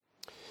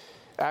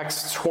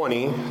Acts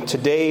 20.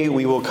 Today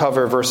we will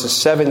cover verses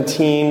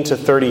 17 to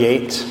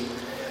 38,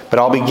 but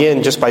I'll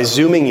begin just by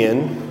zooming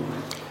in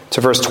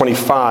to verse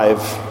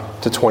 25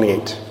 to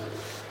 28.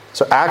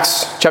 So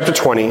Acts chapter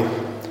 20,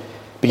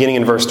 beginning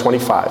in verse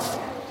 25.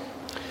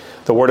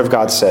 The Word of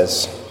God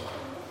says,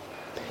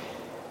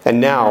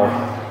 "And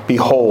now,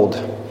 behold,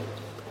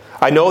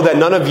 I know that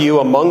none of you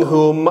among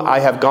whom I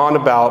have gone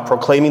about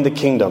proclaiming the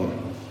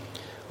kingdom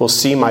will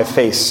see my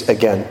face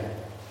again.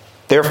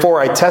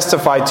 Therefore I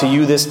testify to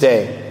you this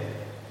day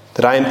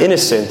that I am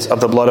innocent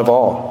of the blood of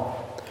all.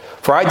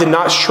 For I did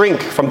not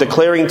shrink from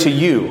declaring to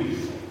you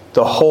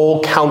the whole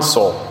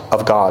counsel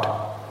of God.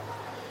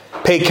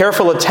 Pay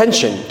careful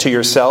attention to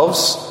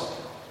yourselves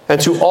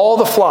and to all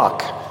the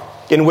flock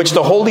in which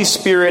the Holy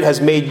Spirit has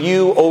made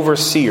you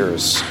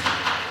overseers,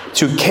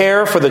 to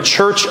care for the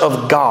church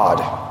of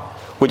God,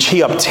 which he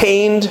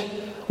obtained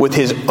with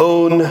his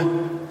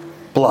own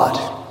blood."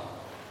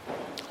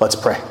 Let's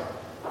pray.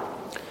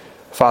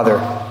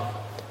 Father,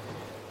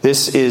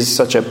 this is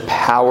such a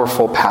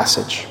powerful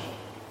passage,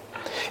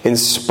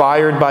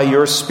 inspired by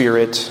your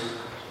Spirit,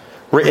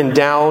 written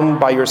down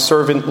by your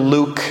servant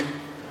Luke,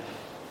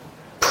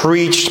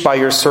 preached by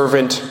your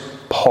servant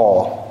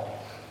Paul.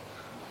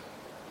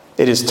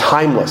 It is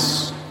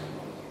timeless.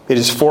 It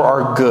is for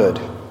our good.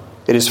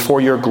 It is for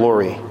your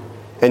glory.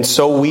 And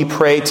so we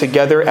pray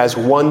together as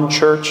one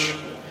church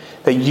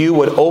that you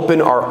would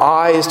open our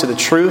eyes to the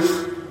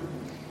truth,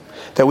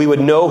 that we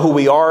would know who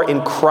we are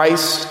in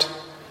Christ,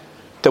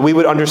 that we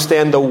would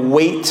understand the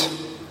weight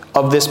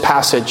of this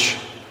passage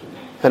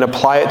and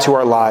apply it to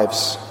our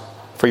lives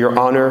for your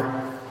honor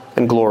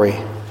and glory.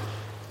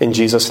 In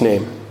Jesus'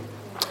 name,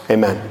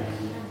 amen.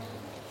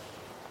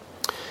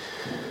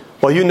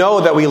 Well, you know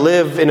that we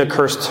live in a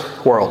cursed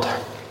world.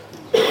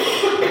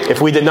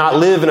 If we did not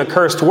live in a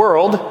cursed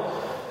world,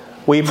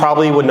 we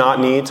probably would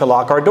not need to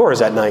lock our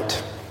doors at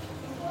night.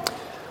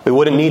 We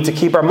wouldn't need to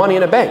keep our money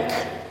in a bank.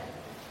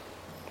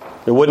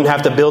 We wouldn't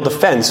have to build a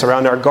fence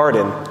around our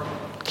garden,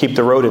 keep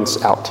the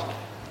rodents out.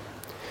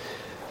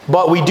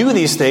 But we do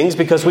these things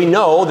because we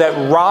know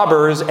that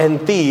robbers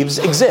and thieves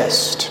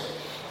exist.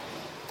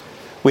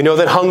 We know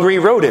that hungry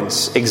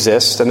rodents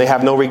exist and they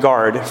have no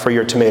regard for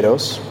your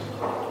tomatoes.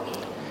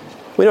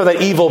 We know that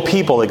evil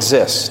people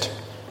exist.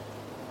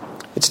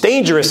 It's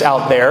dangerous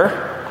out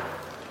there,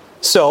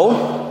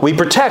 so we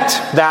protect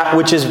that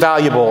which is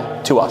valuable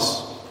to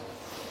us.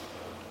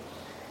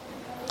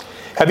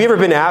 Have you ever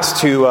been asked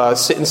to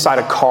sit inside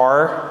a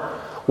car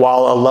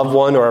while a loved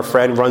one or a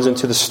friend runs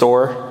into the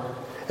store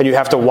and you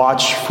have to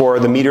watch for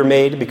the meter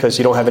maid because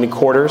you don't have any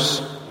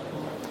quarters?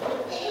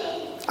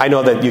 I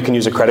know that you can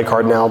use a credit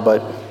card now,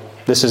 but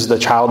this is the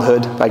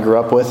childhood I grew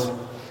up with.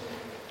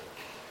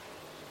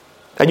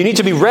 And you need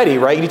to be ready,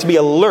 right? You need to be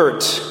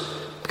alert,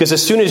 because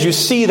as soon as you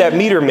see that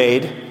meter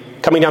maid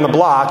coming down the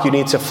block, you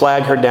need to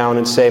flag her down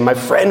and say, "My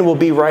friend will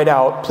be right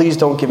out. Please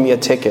don't give me a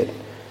ticket."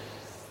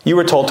 You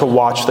were told to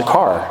watch the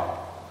car.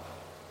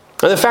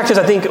 And the fact is,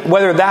 I think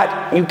whether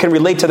that you can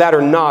relate to that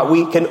or not,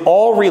 we can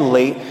all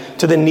relate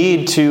to the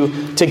need to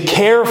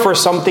care for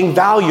something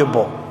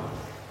valuable.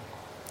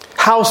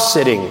 House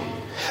sitting,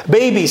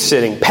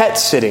 babysitting, pet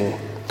sitting,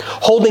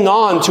 holding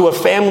on to a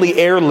family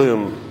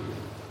heirloom.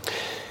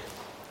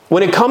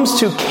 When it comes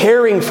to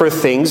caring for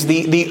things,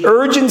 the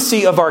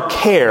urgency of our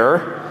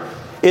care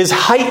is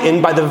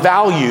heightened by the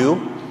value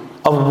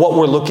of what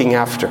we're looking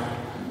after.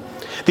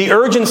 The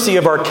urgency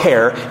of our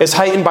care is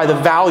heightened by the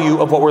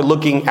value of what we're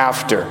looking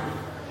after.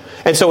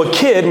 And so a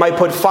kid might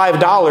put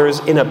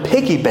 $5 in a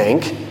piggy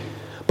bank,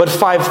 but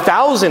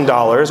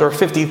 $5,000 or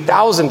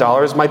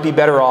 $50,000 might be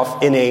better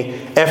off in a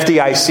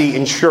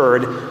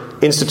FDIC-insured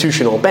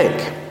institutional bank.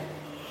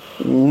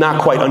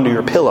 Not quite under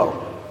your pillow.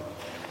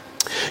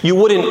 You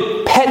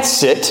wouldn't pet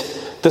sit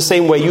the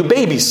same way you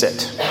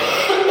babysit.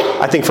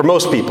 I think for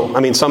most people. I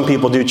mean, some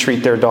people do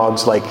treat their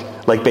dogs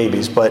like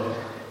babies, but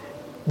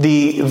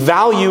the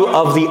value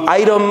of the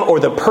item or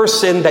the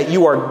person that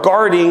you are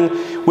guarding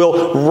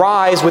will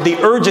rise with the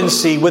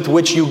urgency with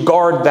which you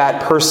guard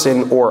that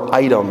person or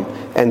item,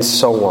 and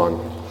so on.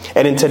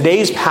 And in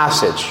today's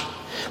passage,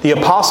 the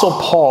Apostle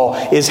Paul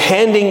is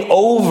handing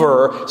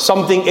over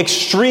something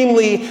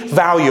extremely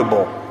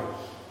valuable,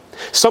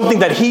 something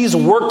that he's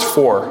worked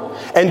for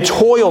and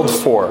toiled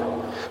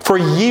for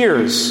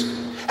years,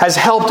 has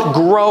helped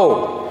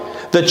grow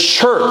the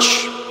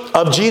church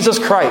of Jesus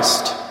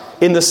Christ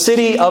in the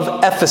city of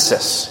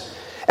Ephesus.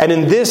 And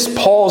in this,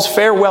 Paul's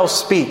farewell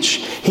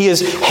speech, he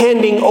is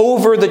handing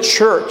over the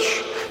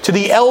church to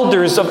the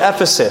elders of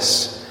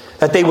Ephesus,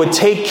 that they would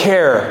take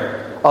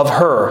care of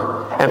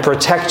her and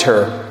protect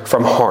her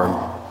from harm.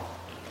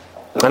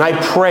 And I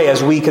pray,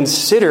 as we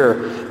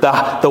consider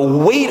the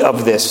weight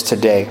of this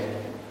today,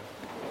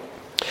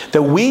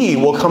 that we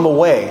will come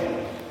away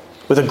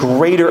with a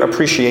greater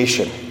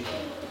appreciation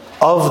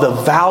of the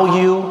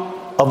value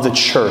of the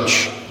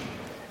church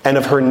and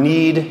of her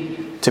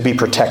need to be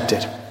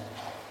protected.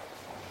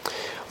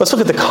 Let's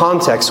look at the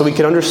context so we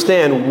can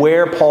understand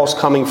where Paul's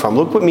coming from.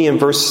 Look with me in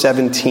verse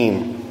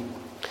 17.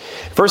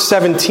 Verse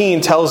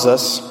 17 tells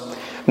us,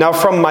 "Now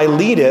from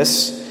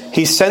Miletus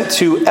he sent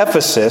to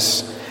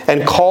Ephesus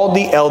and called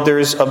the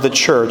elders of the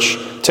church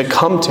to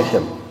come to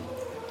him.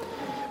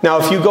 Now,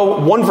 if you go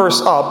one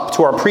verse up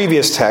to our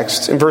previous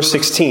text, in verse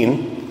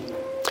 16,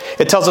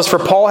 it tells us, for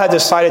Paul had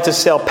decided to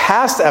sail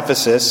past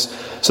Ephesus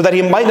so that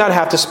he might not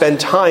have to spend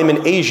time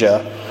in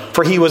Asia,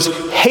 for he was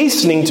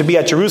hastening to be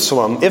at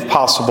Jerusalem, if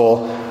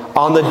possible,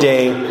 on the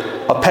day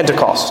of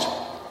Pentecost.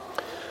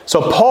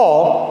 So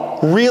Paul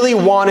really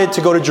wanted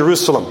to go to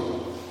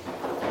Jerusalem.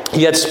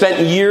 He had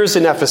spent years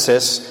in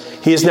Ephesus.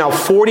 He is now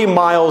 40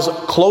 miles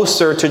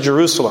closer to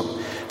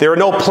Jerusalem. There are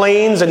no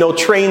planes and no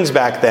trains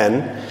back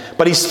then,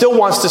 but he still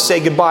wants to say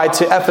goodbye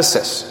to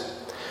Ephesus.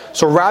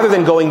 So rather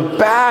than going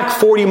back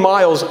 40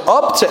 miles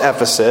up to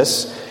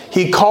Ephesus,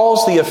 he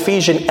calls the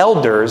Ephesian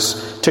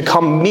elders to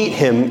come meet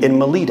him in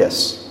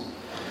Miletus.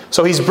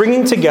 So he's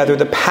bringing together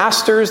the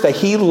pastors that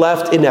he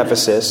left in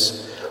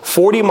Ephesus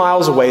 40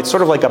 miles away. It's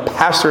sort of like a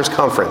pastor's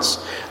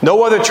conference.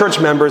 No other church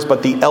members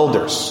but the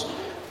elders.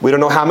 We don't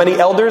know how many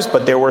elders,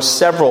 but there were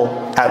several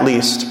at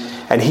least.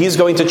 And he's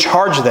going to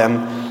charge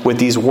them with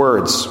these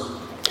words.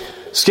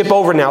 Skip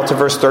over now to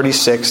verse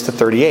 36 to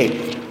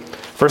 38.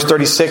 Verse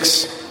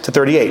 36 to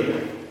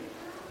 38.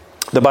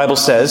 The Bible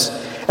says,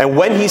 and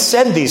when he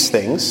said these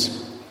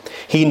things,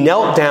 he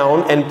knelt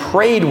down and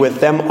prayed with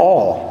them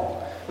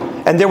all.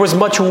 And there was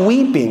much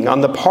weeping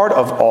on the part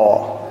of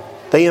all.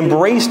 They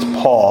embraced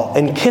Paul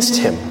and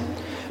kissed him,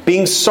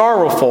 being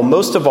sorrowful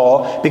most of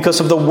all because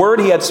of the word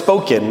he had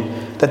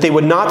spoken, that they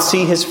would not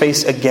see his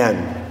face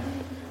again.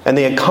 And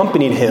they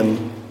accompanied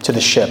him to the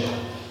ship.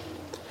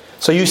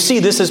 So you see,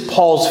 this is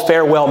Paul's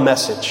farewell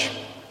message.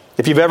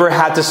 If you've ever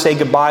had to say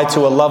goodbye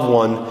to a loved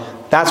one,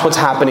 that's what's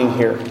happening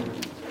here.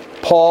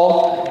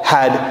 Paul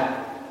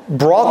had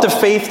brought the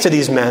faith to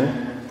these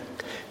men.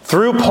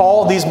 Through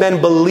Paul, these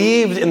men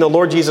believed in the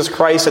Lord Jesus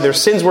Christ and their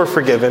sins were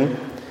forgiven.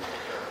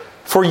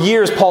 For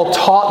years, Paul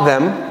taught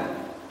them.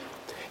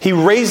 He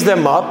raised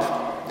them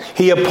up.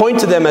 He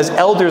appointed them as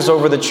elders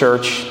over the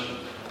church.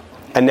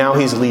 And now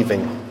he's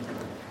leaving.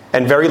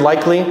 And very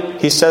likely,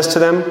 he says to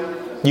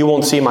them, you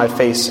won't see my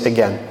face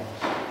again.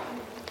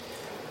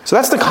 So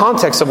that's the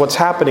context of what's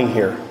happening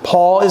here.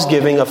 Paul is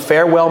giving a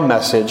farewell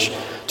message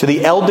to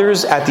the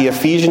elders at the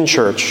Ephesian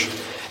church.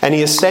 And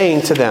he is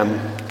saying to them,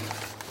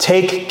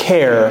 take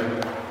care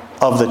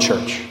of the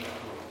church.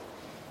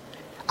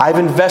 I've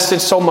invested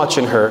so much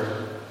in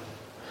her.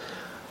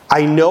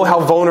 I know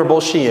how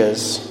vulnerable she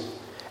is.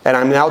 And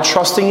I'm now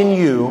trusting in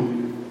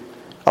you,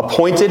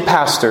 appointed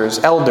pastors,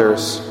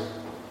 elders.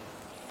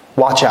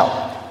 Watch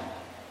out.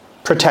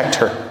 Protect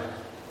her.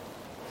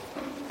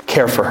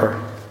 Care for her.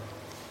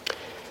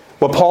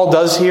 What Paul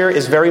does here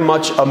is very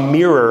much a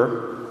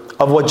mirror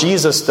of what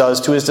Jesus does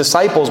to his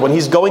disciples when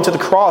he's going to the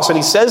cross, and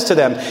he says to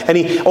them, and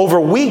he over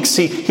weeks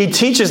he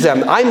teaches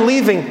them, I'm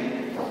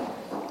leaving.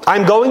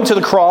 I'm going to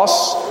the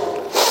cross.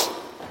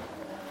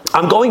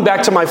 I'm going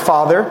back to my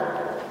Father.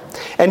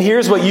 And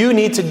here's what you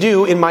need to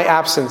do in my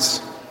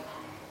absence.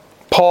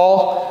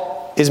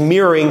 Paul is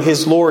mirroring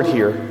his Lord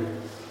here,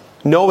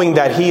 knowing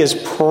that he is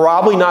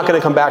probably not going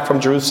to come back from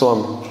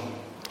Jerusalem.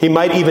 He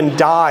might even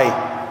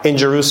die in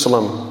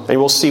Jerusalem. And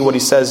we'll see what he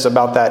says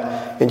about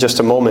that in just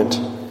a moment.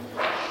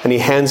 And he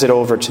hands it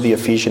over to the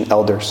Ephesian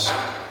elders.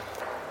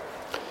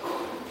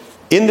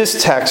 In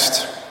this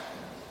text,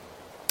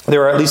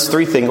 there are at least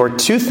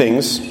two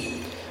things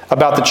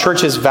about the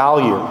church's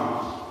value.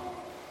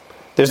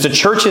 There's the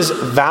church's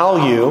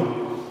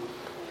value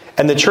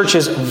and the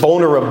church's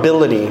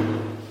vulnerability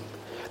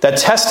that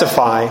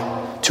testify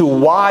to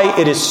why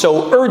it is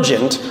so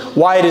urgent,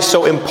 why it is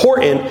so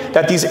important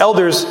that these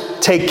elders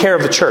take care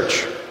of the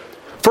church.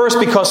 First,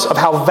 because of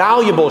how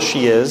valuable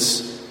she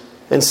is,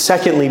 and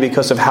secondly,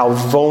 because of how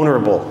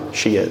vulnerable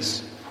she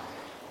is.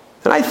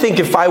 And I think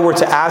if I were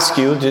to ask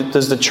you,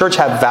 does the church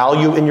have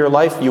value in your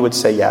life? You would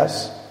say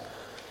yes.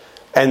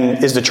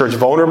 And is the church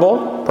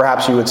vulnerable?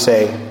 Perhaps you would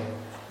say,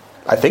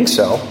 I think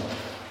so.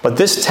 But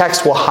this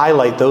text will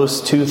highlight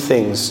those two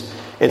things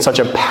in such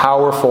a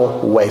powerful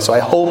way. So I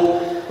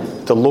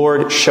hope the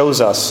Lord shows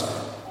us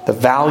the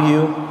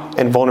value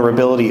and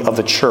vulnerability of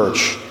the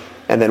church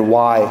and then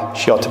why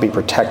she ought to be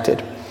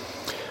protected.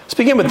 Let's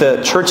begin with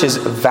the church's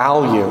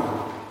value.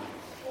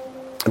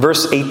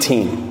 Verse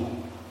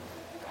 18.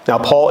 Now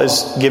Paul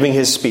is giving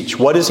his speech.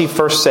 What does he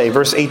first say?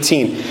 Verse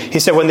 18. He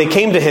said, when they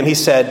came to him, he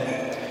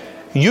said,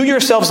 you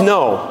yourselves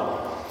know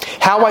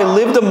how I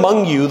lived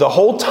among you the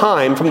whole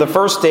time from the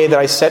first day that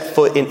I set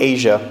foot in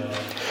Asia,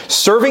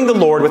 serving the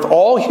Lord with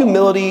all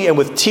humility and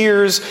with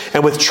tears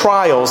and with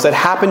trials that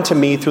happened to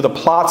me through the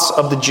plots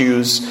of the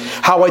Jews,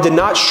 how I did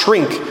not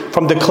shrink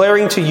from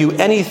declaring to you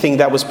anything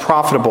that was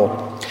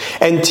profitable,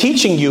 and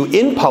teaching you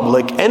in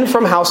public and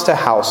from house to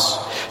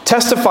house,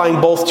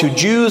 testifying both to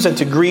Jews and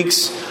to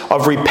Greeks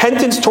of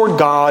repentance toward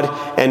God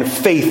and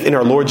faith in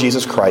our Lord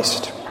Jesus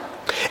Christ.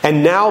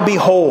 And now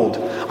behold,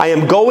 I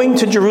am going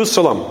to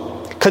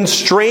Jerusalem,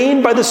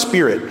 constrained by the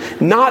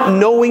Spirit, not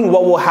knowing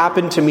what will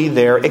happen to me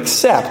there,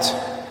 except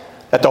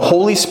that the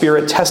Holy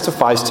Spirit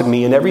testifies to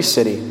me in every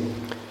city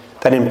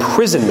that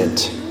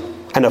imprisonment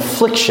and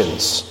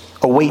afflictions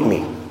await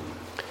me.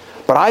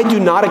 But I do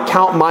not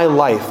account my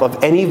life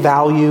of any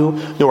value,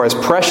 nor as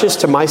precious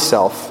to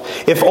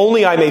myself, if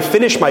only I may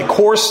finish my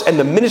course and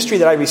the ministry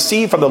that I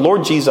received from the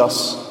Lord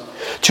Jesus,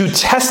 to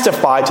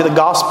testify to the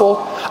gospel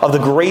of the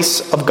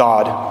grace of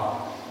God.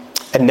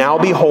 And now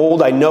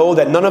behold, I know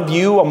that none of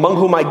you among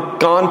whom I've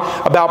gone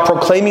about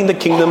proclaiming the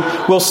kingdom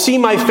will see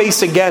my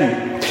face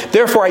again.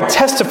 Therefore I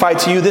testify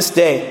to you this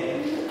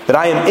day that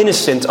I am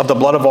innocent of the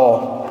blood of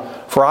all.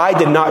 For I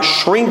did not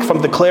shrink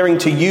from declaring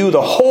to you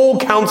the whole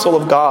counsel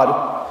of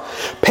God.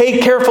 Pay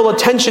careful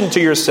attention to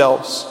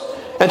yourselves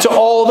and to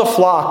all the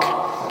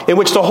flock in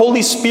which the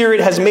Holy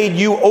Spirit has made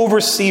you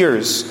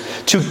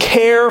overseers to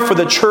care for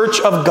the church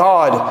of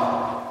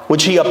God,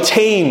 which he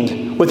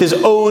obtained with his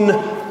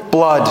own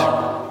blood.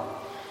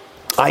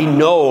 I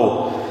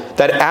know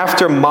that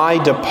after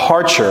my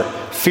departure,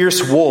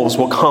 fierce wolves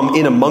will come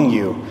in among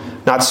you,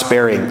 not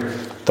sparing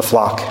the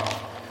flock.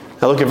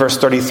 Now look at verse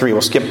 33.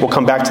 We'll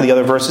come back to the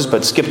other verses,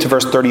 but skip to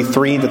verse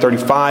 33 to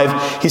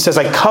 35. He says,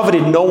 I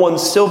coveted no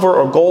one's silver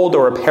or gold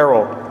or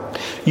apparel.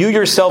 You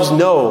yourselves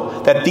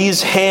know that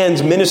these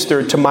hands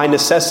ministered to my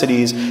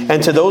necessities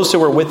and to those who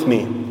were with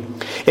me.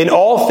 In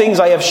all things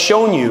I have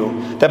shown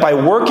you that by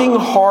working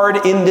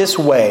hard in this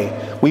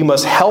way, we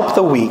must help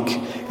the weak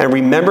and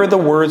remember the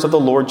words of the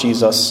Lord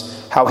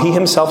Jesus, how he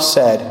himself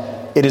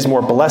said, it is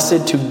more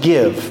blessed to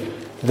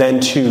give than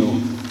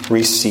to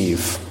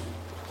receive.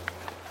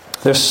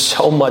 There's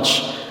so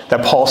much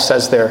that Paul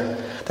says there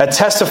that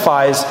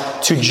testifies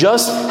to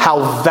just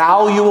how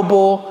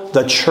valuable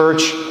the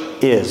church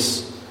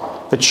is.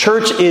 The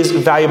church is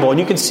valuable. And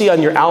you can see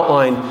on your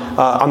outline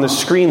on the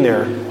screen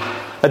there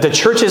that the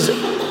church's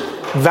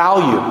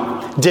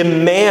value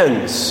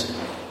demands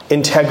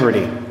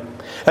integrity.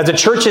 That the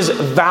church's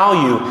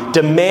value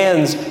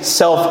demands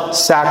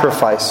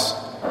self-sacrifice.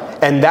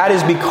 And that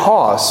is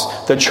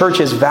because the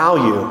church's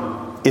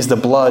value is the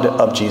blood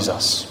of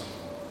Jesus.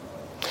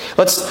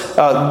 Let's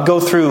go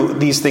through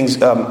these things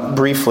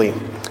briefly.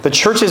 The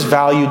church's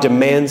value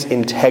demands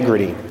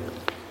integrity.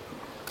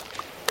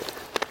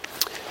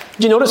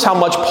 Did you notice how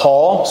much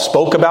Paul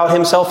spoke about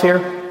himself here?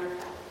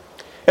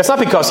 It's not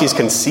because he's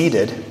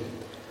conceited,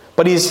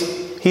 but he's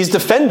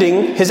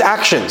defending his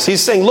actions.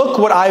 He's saying, look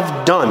what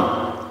I've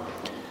done.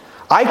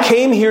 I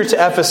came here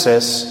to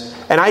Ephesus,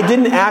 and I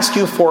didn't ask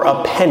you for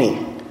a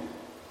penny.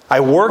 I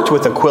worked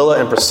with Aquila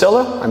and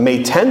Priscilla. I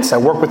made tents. I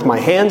worked with my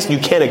hands. You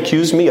can't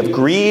accuse me of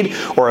greed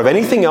or of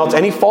anything else,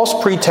 any false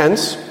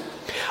pretense.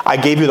 I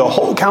gave you the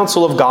whole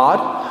counsel of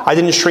God. I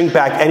didn't shrink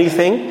back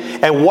anything.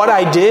 And what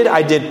I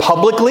did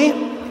publicly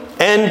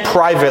and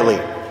privately.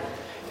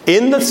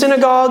 In the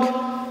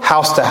synagogue,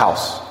 house to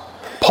house.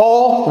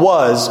 Paul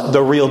was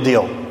the real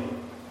deal.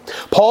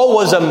 Paul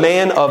was a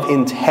man of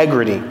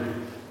integrity.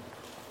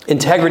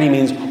 Integrity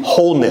means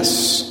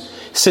wholeness,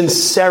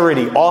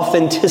 sincerity,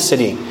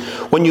 authenticity.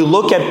 When you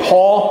look at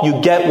Paul,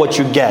 you get what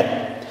you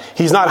get.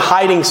 He's not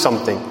hiding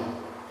something.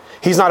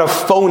 He's not a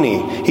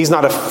phony. He's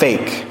not a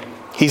fake.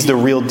 He's the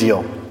real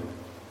deal.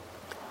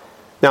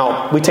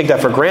 Now, we take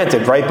that for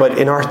granted, right? But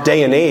in our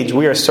day and age,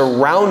 we are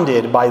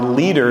surrounded by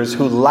leaders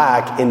who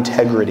lack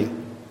integrity.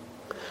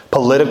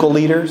 Political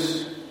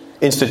leaders,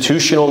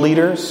 institutional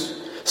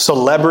leaders,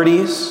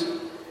 celebrities,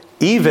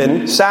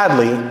 even,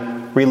 sadly,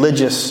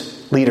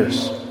 religious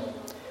leaders.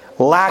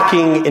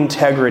 Lacking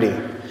integrity.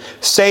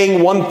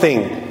 Saying one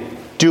thing,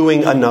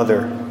 doing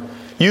another.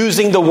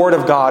 Using the word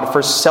of God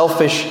for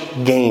selfish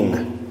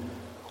gain.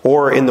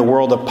 Or in the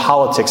world of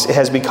politics, it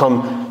has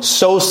become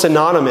so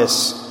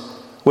synonymous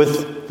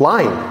with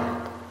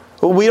lying.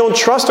 We don't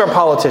trust our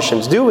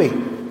politicians, do we?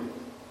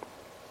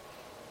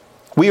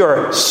 We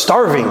are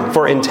starving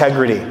for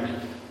integrity.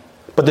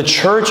 But the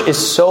church is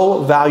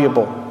so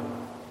valuable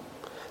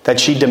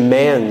that she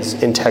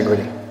demands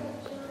integrity.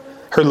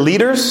 Her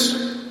leaders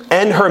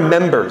and her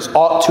members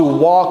ought to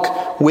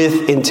walk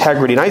with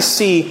integrity. And I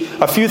see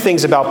a few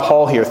things about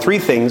Paul here. 3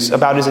 things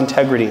about his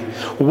integrity.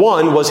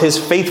 1 was his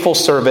faithful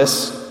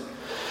service.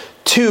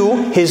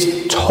 2,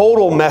 his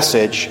total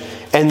message.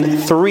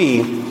 And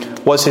 3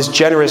 was his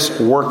generous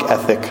work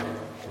ethic.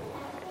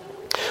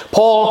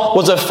 Paul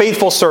was a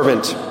faithful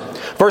servant.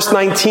 Verse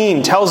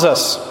 19 tells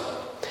us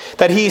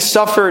that he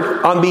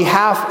suffered on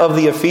behalf of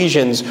the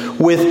Ephesians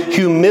with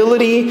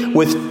humility,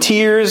 with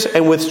tears,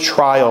 and with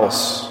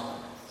trials.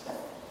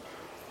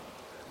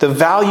 The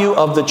value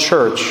of the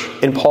church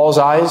in Paul's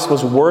eyes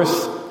was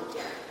worth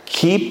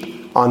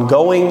keep on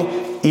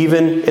going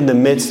even in the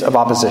midst of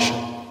opposition.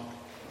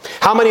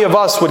 How many of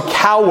us would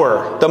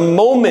cower the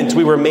moment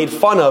we were made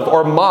fun of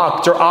or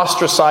mocked or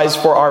ostracized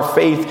for our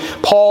faith?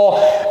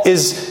 Paul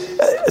is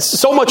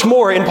so much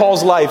more in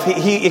Paul's life.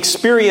 He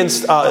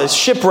experienced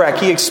shipwreck.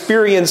 He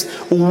experienced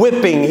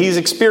whipping. He's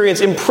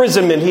experienced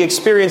imprisonment. He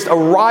experienced a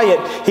riot.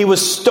 He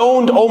was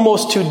stoned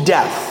almost to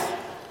death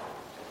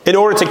in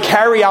order to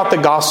carry out the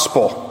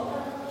gospel.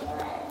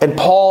 And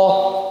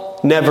Paul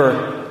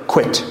never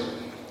quit.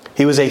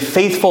 He was a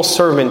faithful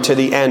servant to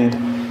the end.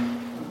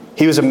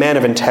 He was a man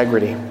of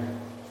integrity.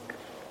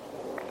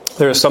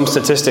 There are some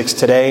statistics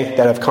today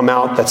that have come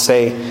out that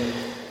say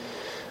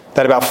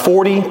that about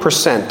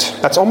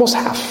 40%, that's almost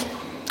half,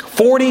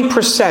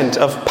 40%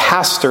 of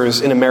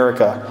pastors in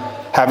America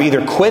have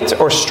either quit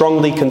or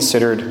strongly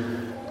considered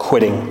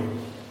quitting.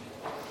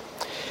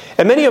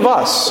 And many of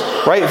us,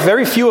 right,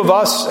 very few of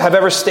us have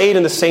ever stayed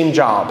in the same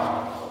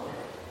job.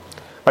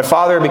 My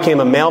father became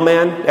a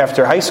mailman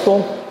after high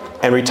school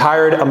and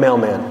retired a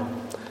mailman.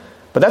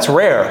 But that's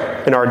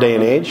rare in our day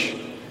and age.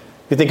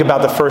 You think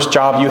about the first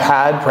job you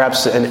had,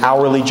 perhaps an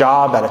hourly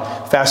job at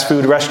a fast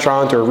food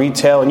restaurant or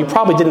retail, and you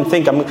probably didn't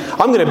think, I'm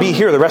going to be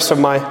here the rest of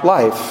my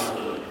life.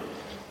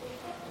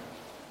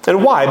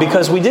 And why?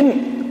 Because we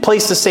didn't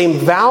place the same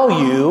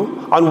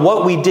value on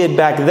what we did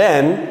back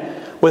then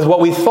with what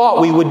we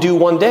thought we would do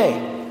one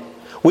day.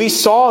 We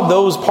saw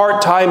those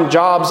part-time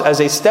jobs as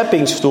a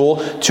stepping stool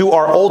to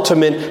our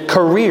ultimate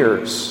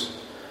careers.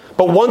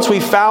 But once we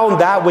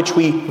found that which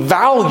we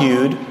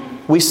valued,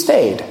 we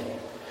stayed.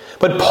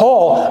 But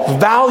Paul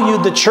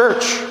valued the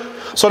church.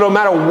 So no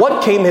matter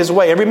what came his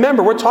way, and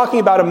remember, we're talking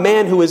about a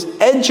man who is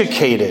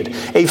educated,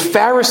 a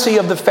Pharisee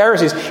of the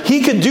Pharisees.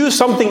 He could do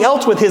something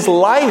else with his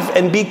life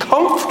and be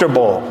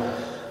comfortable.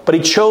 But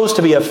he chose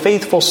to be a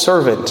faithful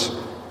servant,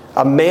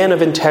 a man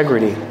of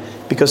integrity,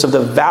 because of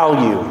the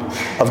value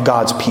of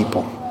God's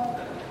people.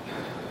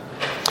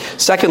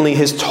 Secondly,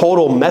 his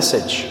total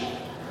message.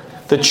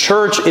 The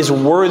church is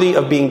worthy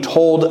of being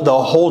told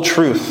the whole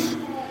truth.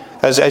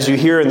 As you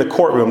hear in the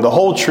courtroom, the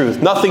whole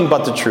truth, nothing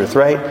but the truth,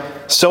 right?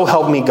 So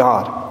help me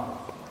God.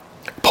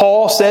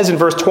 Paul says in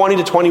verse 20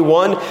 to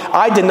 21,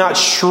 I did not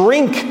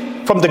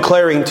shrink from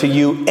declaring to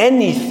you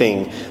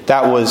anything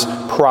that was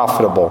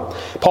profitable.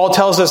 Paul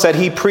tells us that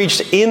he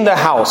preached in the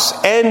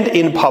house and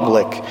in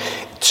public,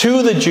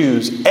 to the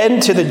Jews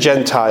and to the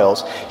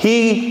Gentiles.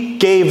 He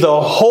gave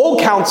the whole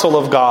counsel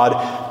of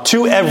God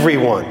to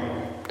everyone.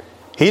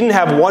 He didn't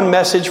have one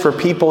message for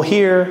people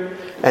here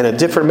and a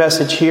different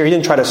message here. He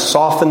didn't try to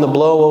soften the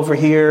blow over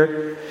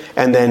here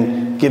and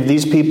then give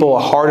these people a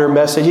harder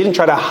message. He didn't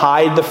try to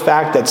hide the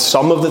fact that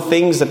some of the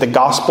things that the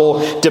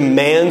gospel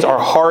demands are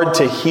hard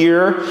to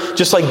hear.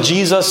 Just like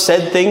Jesus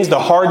said things, the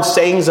hard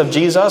sayings of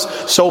Jesus,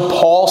 so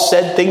Paul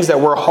said things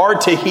that were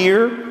hard to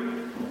hear.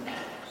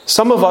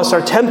 Some of us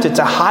are tempted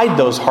to hide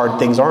those hard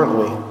things, aren't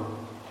we?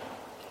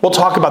 We'll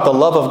talk about the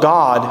love of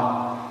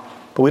God,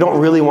 but we don't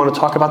really want to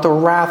talk about the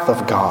wrath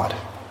of God.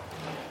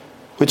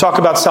 We talk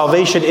about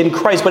salvation in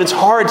Christ, but it's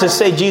hard to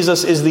say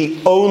Jesus is the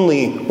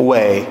only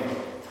way.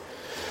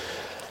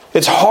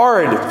 It's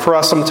hard for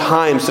us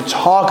sometimes to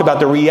talk about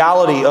the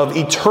reality of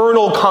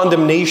eternal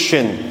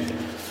condemnation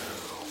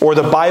or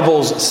the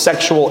Bible's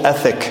sexual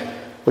ethic,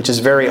 which is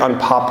very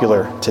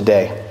unpopular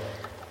today.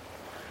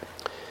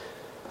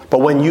 But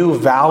when you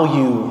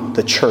value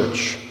the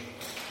church,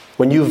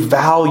 when you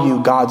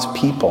value God's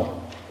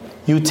people,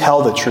 you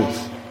tell the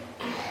truth.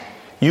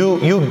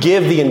 You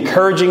give the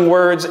encouraging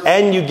words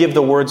and you give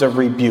the words of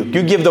rebuke.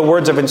 You give the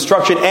words of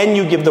instruction and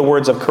you give the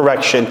words of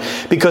correction,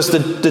 because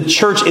the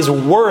church is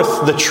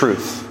worth the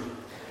truth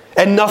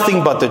and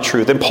nothing but the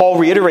truth. And Paul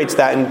reiterates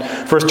that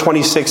in verse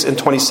 26 and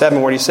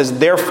 27 where he says,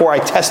 therefore I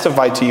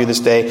testify to you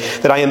this day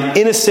that I am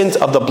innocent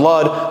of the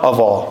blood of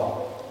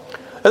all.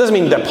 That doesn't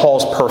mean that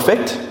Paul's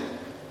perfect.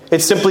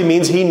 It simply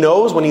means he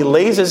knows when he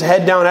lays his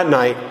head down at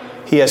night,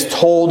 he has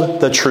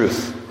told the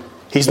truth.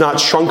 He's not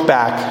shrunk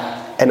back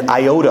an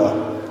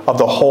iota of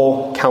the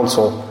whole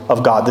counsel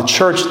of God. The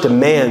church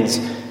demands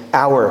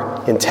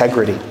our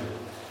integrity.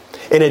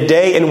 In a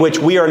day in which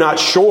we are not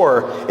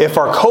sure if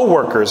our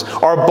co-workers,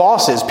 our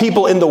bosses,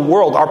 people in the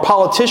world, our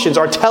politicians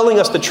are telling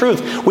us the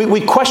truth,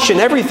 we question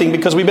everything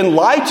because we've been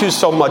lied to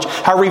so much.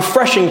 How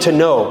refreshing to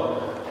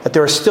know that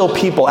there are still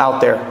people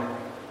out there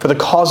for the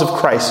cause of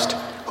Christ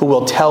who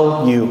will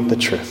tell you the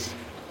truth.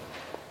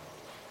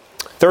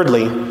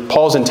 Thirdly,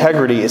 Paul's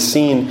integrity is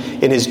seen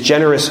in his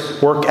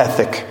generous work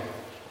ethic.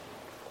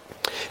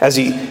 As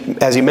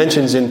he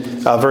mentions in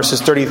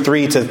verses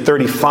 33 to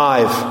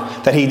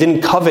 35, that he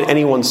didn't covet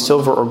anyone's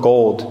silver or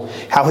gold,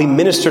 how he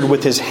ministered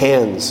with his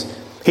hands.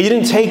 He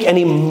didn't take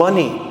any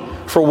money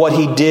for what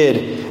he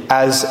did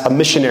as a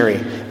missionary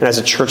and as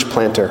a church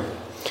planter.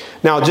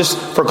 Now, just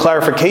for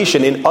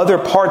clarification, in other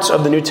parts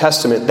of the New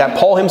Testament that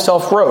Paul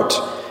himself wrote,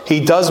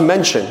 he does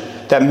mention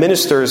that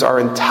ministers are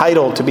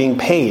entitled to being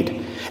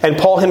paid. And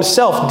Paul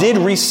himself did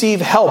receive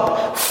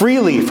help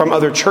freely from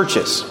other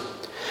churches.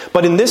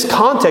 But in this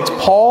context,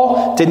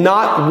 Paul did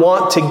not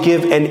want to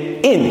give an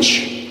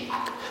inch,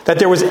 that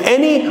there was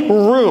any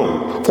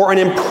room for an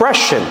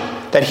impression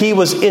that he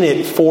was in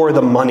it for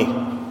the money.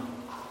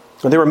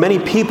 And there were many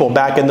people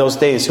back in those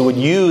days who would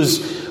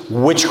use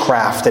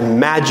witchcraft and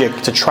magic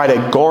to try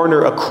to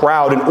garner a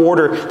crowd in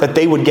order that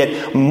they would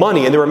get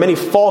money. And there were many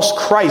false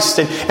Christs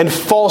and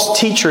false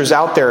teachers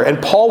out there. And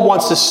Paul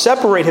wants to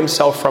separate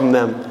himself from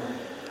them.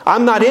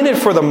 I'm not in it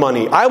for the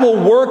money. I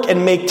will work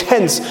and make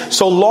tents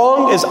so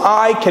long as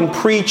I can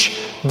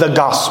preach the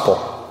gospel.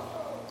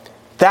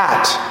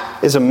 That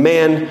is a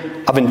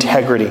man of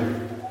integrity.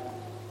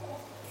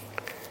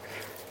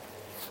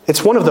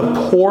 It's one of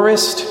the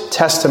poorest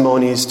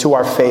testimonies to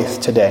our faith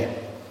today.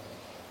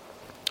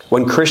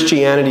 When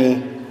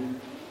Christianity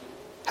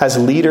has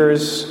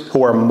leaders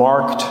who are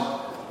marked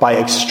by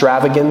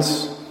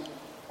extravagance,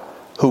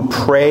 who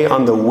prey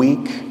on the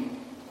weak,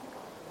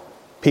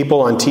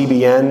 people on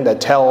TBN that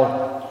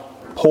tell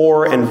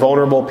poor and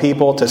vulnerable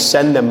people to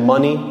send them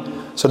money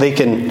so they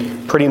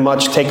can pretty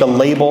much take a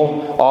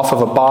label off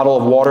of a bottle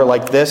of water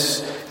like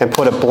this and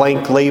put a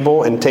blank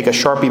label and take a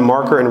Sharpie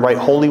marker and write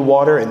holy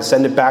water and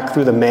send it back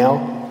through the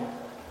mail.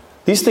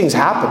 These things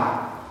happen.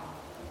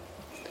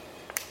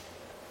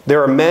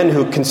 There are men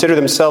who consider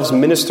themselves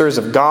ministers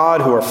of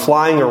God who are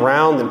flying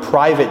around in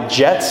private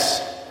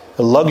jets,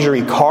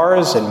 luxury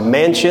cars and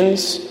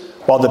mansions,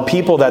 while the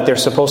people that they're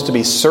supposed to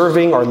be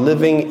serving are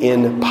living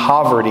in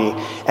poverty,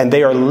 and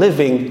they are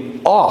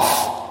living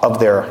off of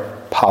their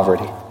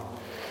poverty.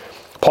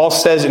 Paul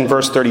says in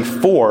verse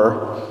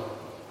 34,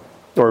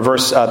 or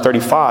verse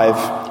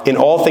 35, "In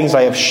all things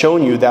I have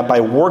shown you that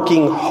by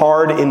working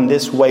hard in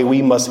this way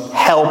we must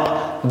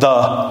help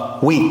the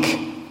weak."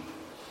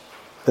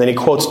 And then he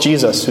quotes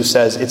Jesus, who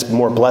says, "It's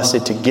more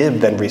blessed to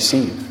give than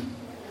receive."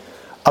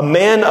 A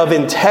man of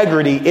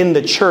integrity in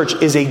the church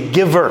is a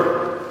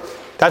giver.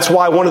 That's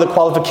why one of the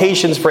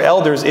qualifications for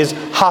elders is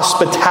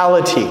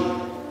hospitality.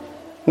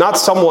 Not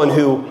someone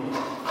who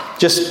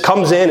just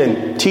comes in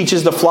and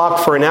teaches the flock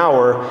for an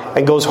hour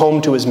and goes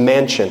home to his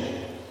mansion.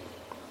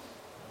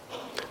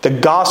 The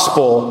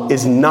gospel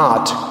is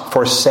not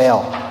for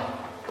sale.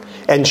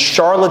 And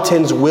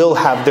charlatans will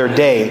have their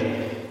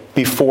day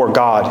before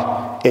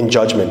God in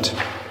judgment.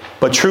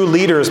 But true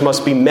leaders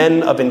must be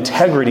men of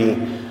integrity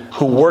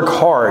who work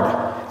hard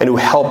and who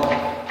help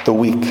the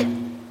weak.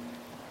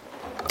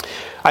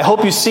 I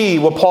hope you see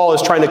what Paul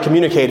is trying to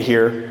communicate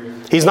here.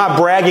 He's not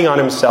bragging on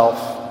himself.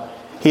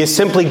 He is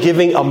simply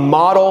giving a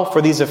model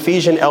for these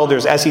Ephesian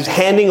elders. As he's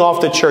handing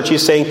off the church,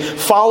 he's saying,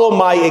 follow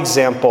my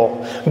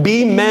example.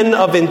 Be men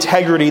of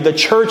integrity. The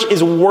church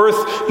is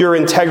worth your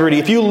integrity.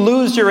 If you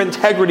lose your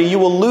integrity, you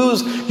will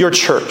lose your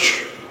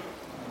church.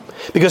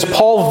 Because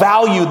Paul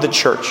valued the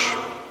church.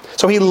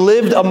 So he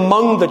lived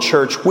among the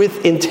church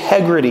with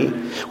integrity,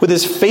 with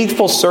his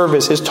faithful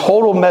service, his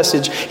total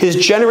message, his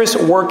generous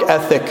work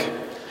ethic.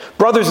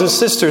 Brothers and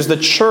sisters, the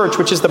church,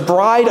 which is the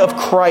bride of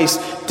Christ,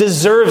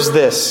 deserves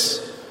this.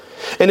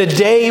 In a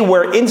day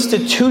where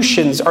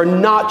institutions are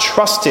not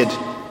trusted,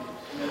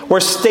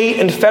 where state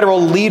and federal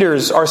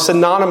leaders are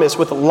synonymous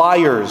with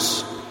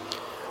liars,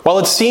 while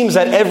it seems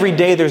that every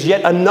day there's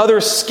yet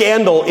another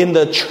scandal in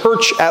the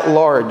church at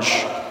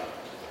large,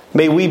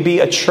 may we be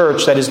a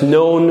church that is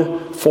known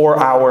for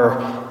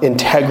our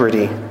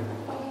integrity.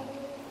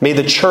 May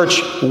the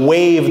church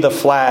wave the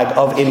flag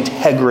of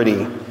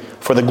integrity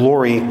for the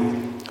glory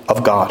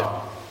of God.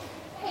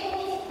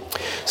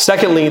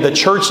 Secondly, the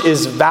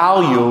church's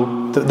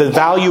value, the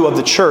value of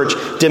the church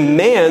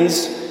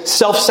demands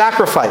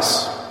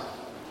self-sacrifice.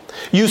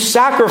 You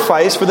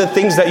sacrifice for the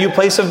things that you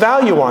place a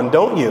value on,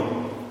 don't you?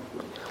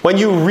 When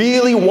you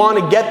really want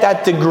to get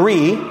that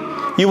degree,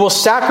 you will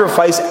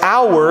sacrifice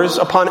hours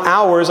upon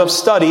hours of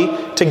study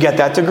to get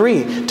that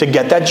degree, to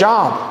get that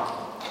job.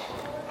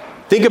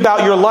 Think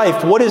about your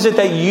life. What is it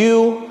that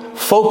you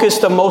focus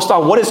the most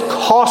on? What has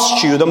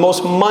cost you the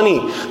most money,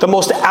 the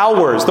most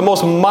hours, the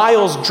most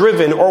miles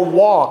driven or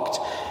walked?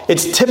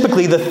 It's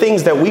typically the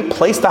things that we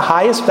place the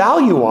highest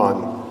value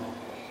on.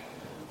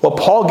 Well,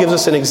 Paul gives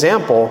us an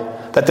example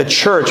that the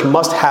church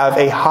must have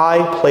a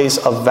high place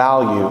of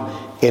value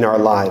in our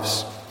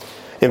lives.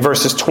 In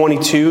verses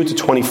 22 to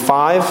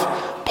 25,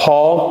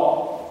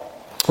 Paul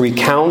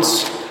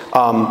recounts,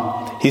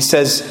 he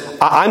says,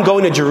 I'm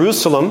going to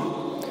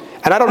Jerusalem,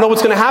 and I don't know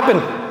what's going to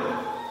happen.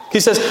 He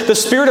says, the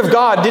Spirit of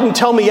God didn't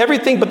tell me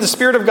everything, but the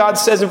Spirit of God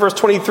says in verse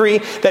 23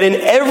 that in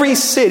every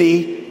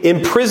city,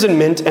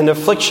 imprisonment and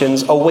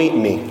afflictions await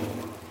me.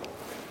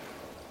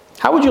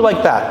 How would you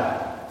like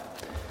that?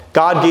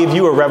 God gave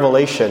you a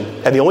revelation,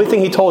 and the only thing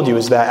he told you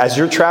is that as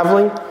you're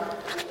traveling,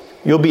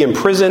 you'll be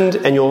imprisoned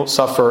and you'll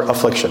suffer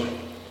affliction.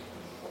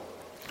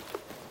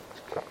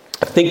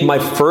 I think my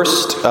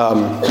first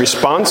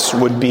response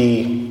would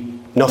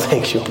be, no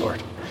thank you,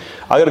 Lord.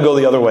 I got to go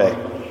the other way.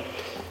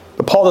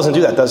 But Paul doesn't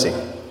do that, does he?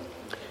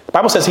 The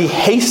Bible says he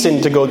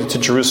hastened to go to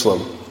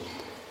Jerusalem.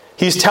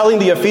 He's telling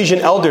the Ephesian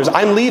elders,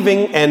 I'm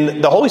leaving,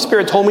 and the Holy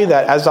Spirit told me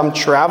that as I'm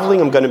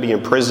traveling, I'm going to be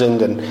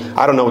imprisoned, and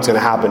I don't know what's going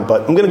to happen,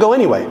 but I'm going to go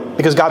anyway,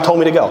 because God told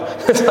me to go.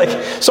 It's like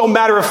so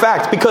matter of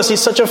fact, because he's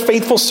such a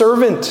faithful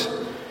servant.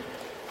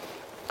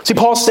 See,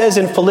 Paul says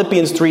in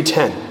Philippians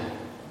 3:10,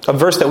 a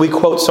verse that we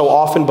quote so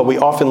often, but we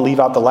often leave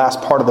out the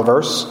last part of the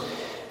verse,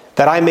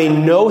 that I may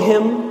know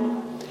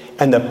him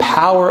and the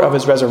power of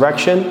his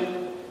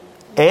resurrection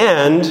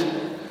and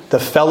the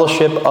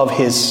fellowship of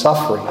his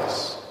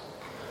sufferings.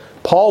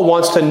 Paul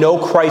wants to know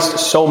Christ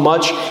so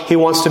much, he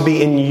wants to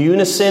be in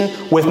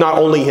unison with not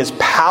only his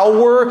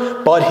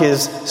power, but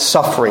his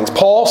sufferings.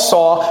 Paul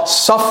saw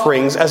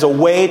sufferings as a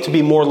way to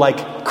be more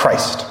like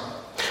Christ.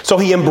 So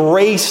he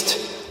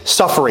embraced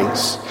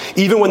sufferings.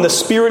 Even when the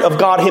Spirit of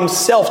God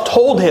himself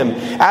told him,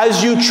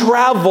 as you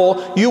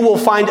travel, you will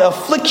find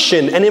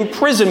affliction and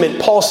imprisonment.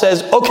 Paul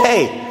says,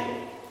 okay,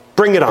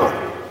 bring it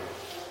on.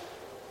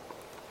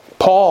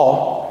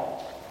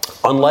 Paul,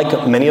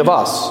 unlike many of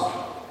us,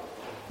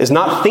 is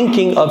not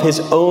thinking of his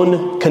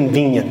own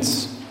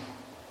convenience.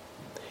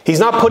 He's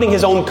not putting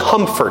his own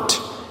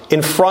comfort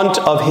in front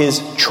of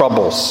his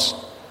troubles.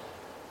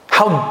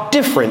 How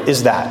different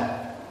is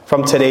that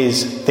from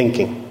today's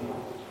thinking?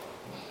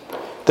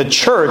 The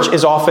church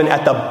is often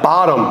at the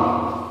bottom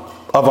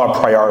of our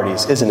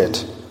priorities, isn't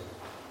it?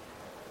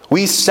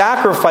 We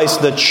sacrifice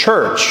the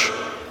church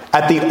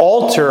at the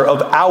altar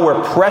of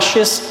our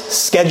precious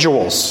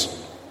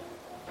schedules.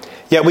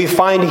 Yet we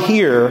find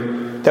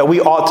here that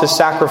we ought to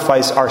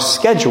sacrifice our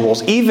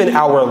schedules, even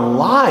our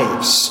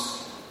lives,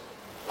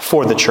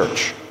 for the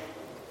church.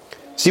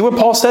 See what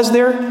Paul says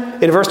there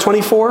in verse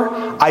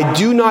 24? I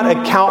do not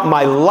account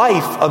my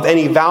life of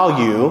any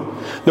value,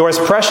 nor as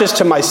precious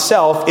to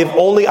myself, if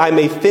only I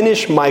may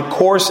finish my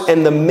course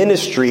and the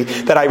ministry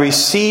that I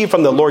received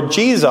from the Lord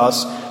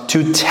Jesus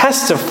to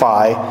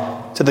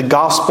testify to the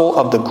gospel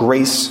of the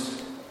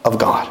grace of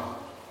God.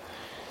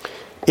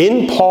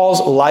 In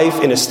Paul's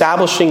life in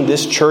establishing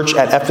this church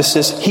at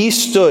Ephesus, he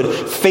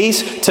stood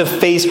face to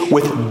face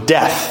with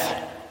death.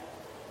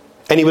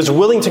 And he was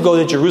willing to go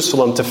to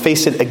Jerusalem to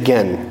face it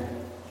again.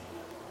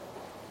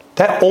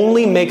 That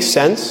only makes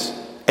sense,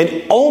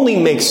 and only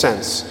makes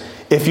sense,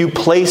 if you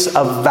place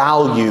a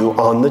value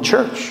on the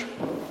church.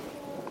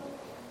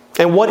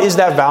 And what is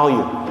that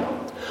value?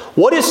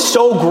 What is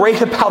so great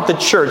about the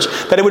church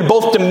that it would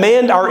both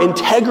demand our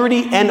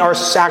integrity and our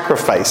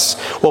sacrifice?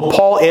 Well,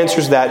 Paul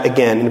answers that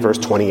again in verse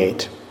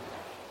 28.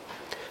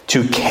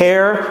 To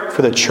care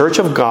for the church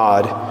of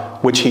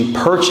God, which he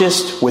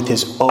purchased with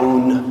his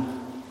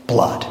own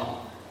blood.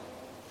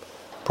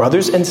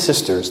 Brothers and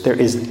sisters, there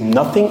is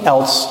nothing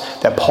else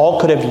that Paul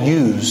could have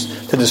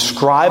used to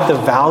describe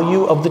the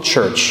value of the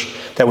church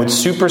that would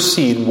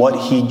supersede what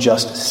he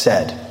just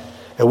said.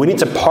 And we need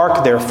to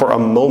park there for a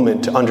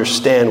moment to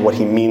understand what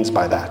he means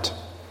by that.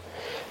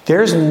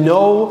 There's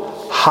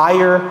no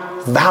higher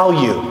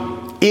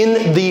value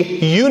in the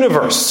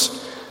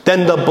universe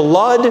than the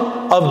blood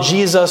of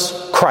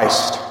Jesus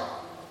Christ.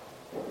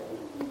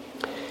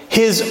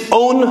 His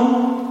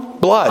own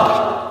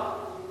blood.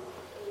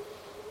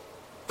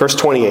 Verse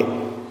 28.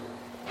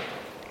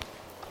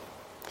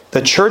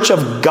 The church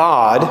of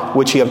God,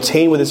 which he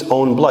obtained with his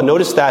own blood.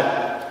 Notice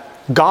that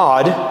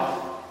God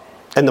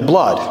and the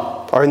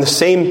blood are in the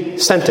same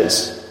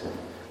sentence.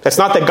 It's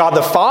not that God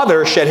the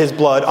Father shed his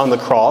blood on the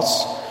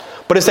cross,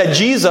 but it's that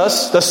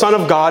Jesus, the Son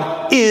of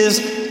God,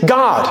 is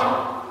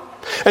God.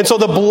 And so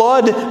the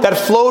blood that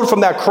flowed from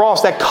that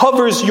cross, that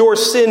covers your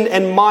sin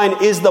and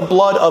mine, is the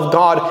blood of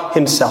God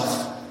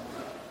himself.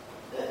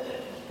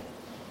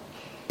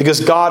 Because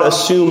God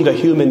assumed a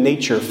human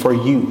nature for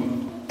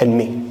you and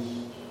me.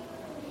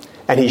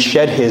 And he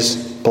shed his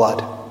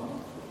blood.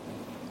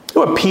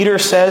 You know what Peter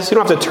says? You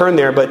don't have to turn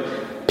there,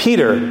 but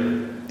Peter,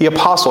 the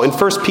apostle, in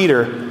 1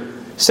 Peter,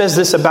 says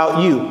this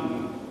about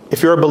you,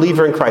 if you're a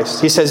believer in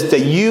Christ. He says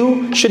that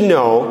you should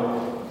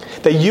know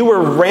that you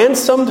were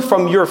ransomed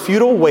from your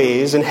futile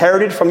ways,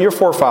 inherited from your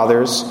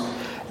forefathers,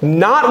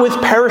 not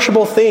with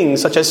perishable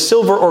things such as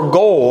silver or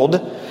gold,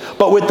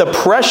 but with the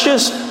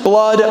precious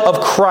blood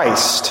of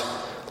Christ,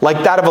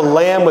 like that of a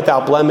lamb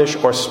without blemish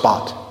or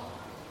spot.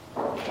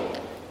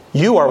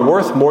 You are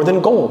worth more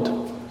than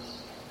gold.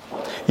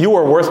 You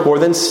are worth more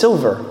than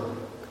silver,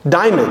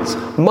 diamonds,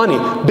 money,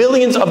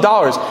 billions of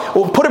dollars.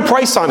 Well, put a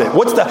price on it.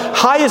 What's the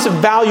highest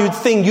valued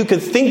thing you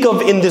could think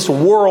of in this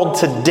world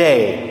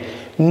today?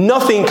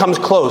 Nothing comes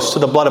close to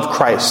the blood of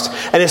Christ.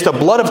 And it's the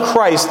blood of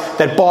Christ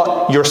that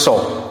bought your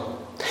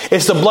soul.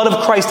 It's the blood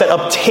of Christ that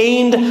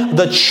obtained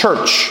the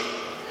church.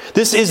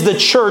 This is the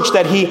church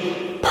that he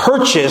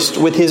purchased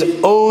with his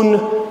own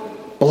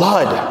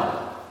blood.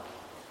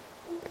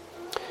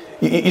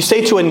 You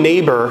say to a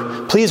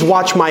neighbor, please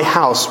watch my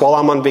house while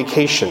I'm on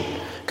vacation,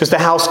 because the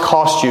house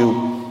cost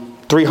you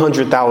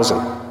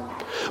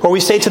 $300,000. Or we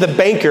say to the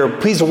banker,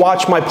 please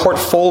watch my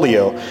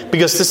portfolio,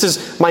 because this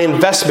is my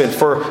investment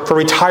for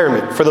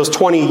retirement, for those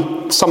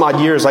 20 some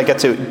odd years I get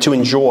to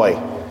enjoy.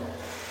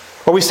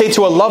 Or we say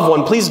to a loved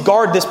one, please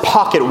guard this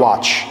pocket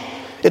watch.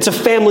 It's a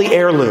family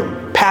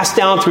heirloom, passed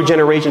down through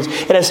generations.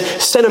 It has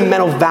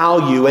sentimental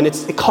value, and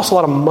it costs a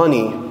lot of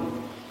money.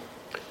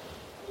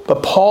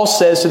 But Paul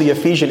says to the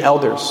Ephesian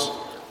elders,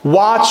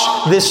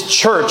 watch this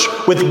church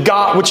with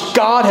God, which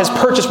God has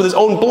purchased with his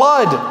own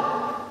blood.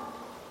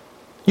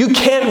 You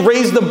can't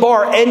raise the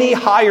bar any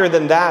higher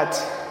than that.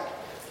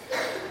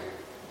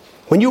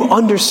 When you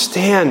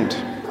understand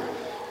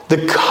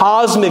the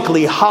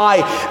cosmically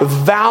high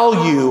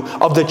value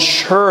of the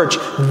church,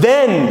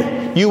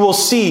 then you will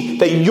see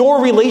that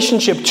your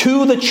relationship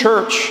to the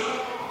church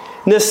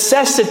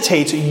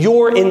necessitates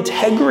your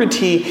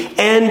integrity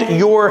and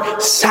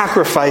your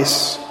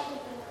sacrifice.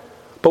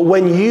 But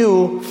when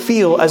you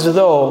feel as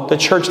though the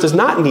church does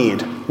not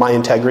need my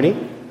integrity,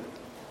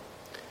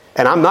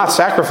 and I'm not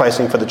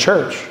sacrificing for the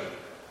church,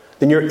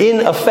 then you're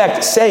in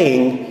effect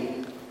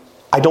saying,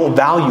 I don't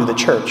value the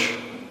church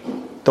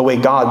the way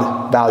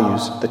God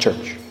values the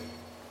church.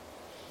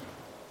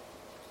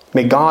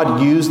 May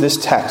God use this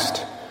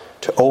text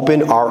to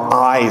open our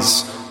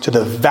eyes to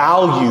the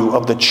value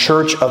of the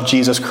church of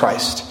Jesus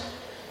Christ.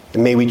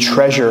 And may we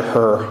treasure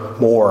her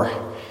more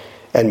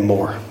and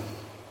more.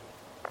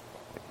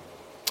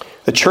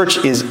 The church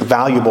is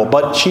valuable,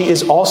 but she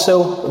is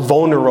also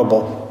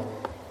vulnerable.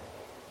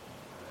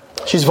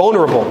 She's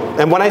vulnerable.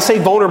 And when I say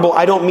vulnerable,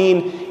 I don't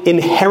mean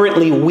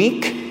inherently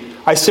weak.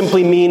 I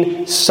simply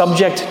mean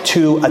subject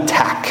to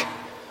attack.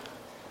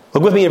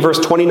 Look with me in verse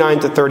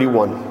 29 to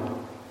 31.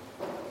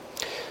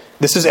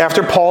 This is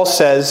after Paul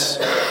says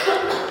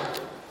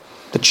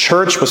the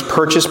church was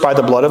purchased by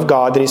the blood of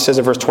God. Then he says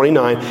in verse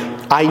 29,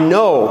 I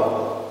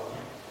know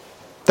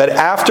that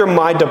after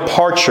my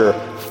departure,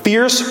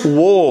 fierce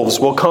wolves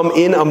will come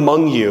in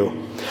among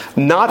you,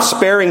 not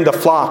sparing the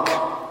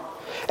flock.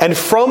 And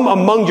from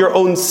among your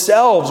own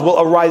selves will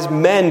arise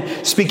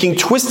men speaking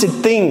twisted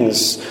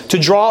things to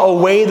draw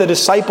away the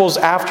disciples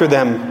after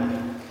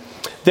them.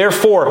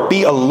 Therefore,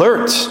 be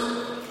alert,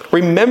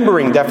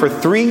 remembering that for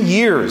 3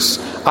 years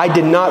I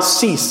did not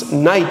cease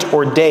night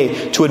or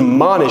day to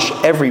admonish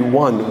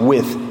everyone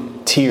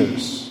with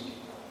tears.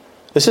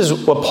 This is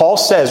what Paul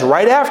says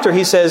right after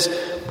he says,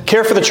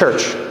 care for the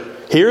church.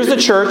 Here's the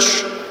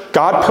church.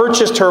 God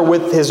purchased her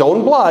with his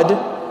own blood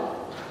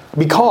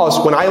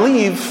because when I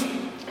leave,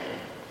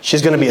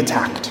 she's going to be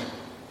attacked.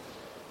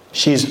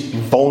 She's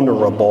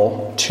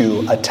vulnerable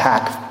to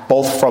attack,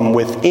 both from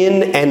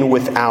within and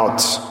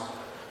without.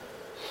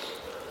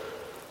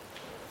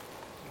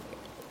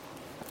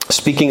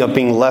 Speaking of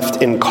being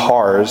left in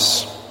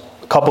cars,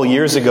 a couple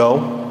years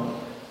ago,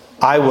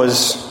 I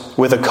was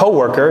with a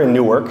coworker in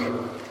Newark,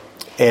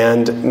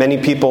 and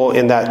many people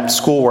in that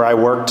school where I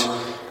worked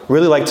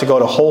really like to go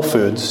to Whole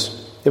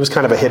Foods. It was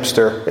kind of a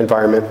hipster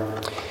environment.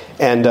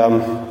 And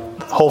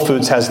Whole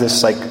Foods has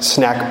this like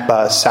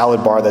snack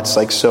salad bar that's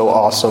like so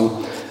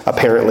awesome,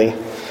 apparently.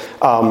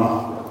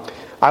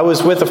 I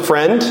was with a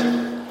friend,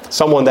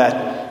 someone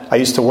that I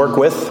used to work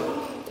with,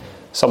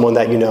 someone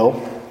that you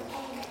know,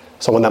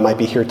 someone that might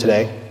be here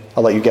today.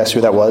 I'll let you guess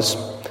who that was.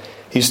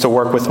 He used to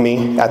work with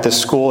me at this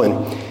school,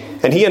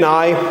 and he and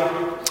I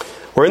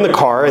were in the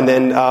car, and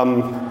then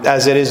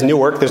as it is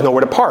Newark, there's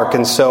nowhere to park.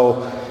 And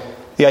so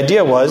the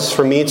idea was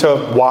for me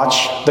to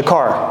watch the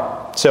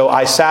car. So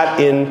I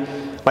sat in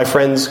my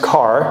friend's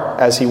car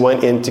as he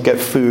went in to get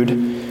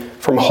food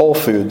from Whole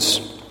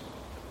Foods.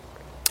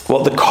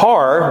 Well, the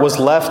car was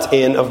left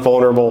in a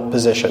vulnerable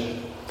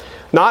position.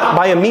 Not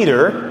by a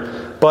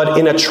meter, but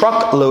in a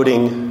truck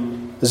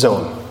loading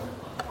zone.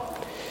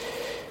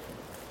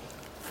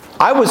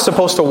 I was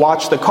supposed to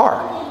watch the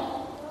car,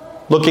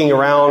 looking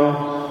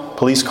around,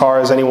 police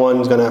cars,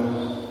 anyone's going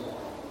to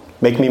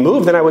make me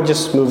move, then I would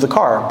just move the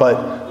car.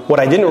 But what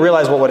I didn't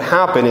realize what would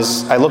happen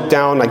is I looked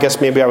down, I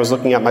guess maybe I was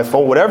looking at my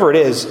phone, whatever it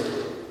is,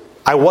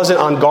 I wasn't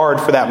on guard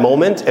for that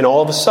moment, and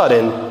all of a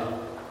sudden,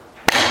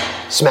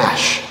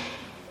 smash.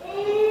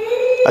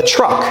 A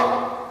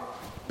truck,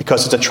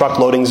 because it's a truck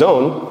loading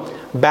zone,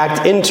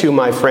 backed into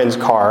my friend's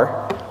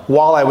car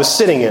while I was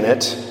sitting in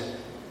it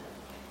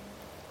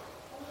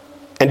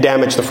and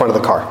damaged the front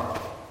of the car.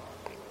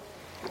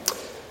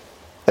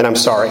 And I'm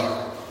sorry,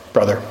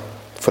 brother,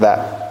 for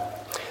that.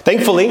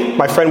 Thankfully,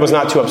 my friend was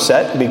not too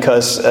upset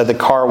because the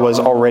car was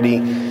already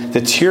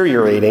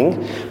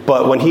deteriorating.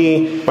 But when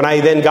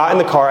I then got in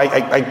the car,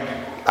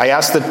 I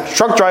asked the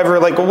truck driver,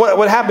 like,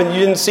 what happened? You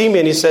didn't see me?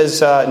 And he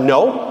says,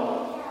 no.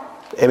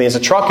 I mean, it's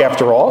a truck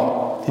after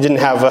all. He didn't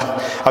have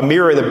a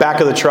mirror in the back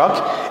of the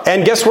truck.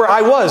 And guess where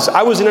I was?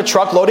 I was in a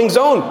truck loading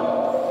zone.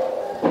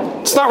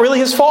 It's not really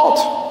his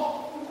fault.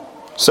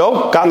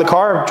 So, got in the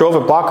car, drove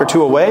a block or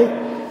two away.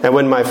 And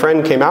when my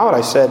friend came out,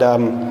 I said,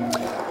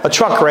 a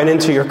truck ran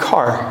into your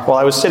car while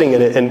I was sitting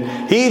in it.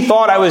 And he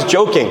thought I was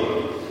joking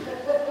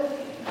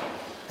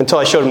until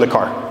I showed him the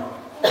car.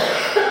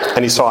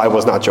 And he saw I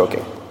was not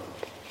joking.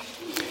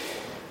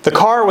 The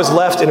car was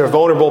left in a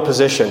vulnerable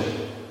position.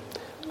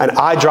 And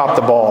I dropped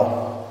the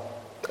ball.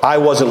 I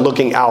wasn't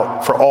looking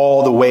out for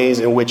all the ways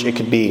in which it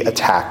could be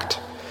attacked.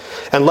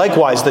 And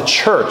likewise, the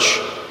church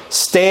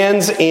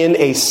stands in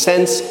a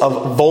sense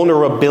of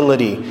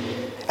vulnerability.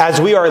 As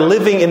we are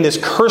living in this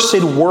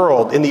cursed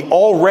world, in the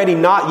already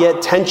not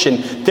yet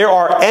tension, there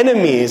are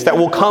enemies that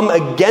will come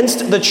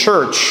against the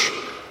church,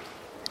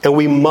 and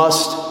we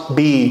must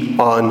be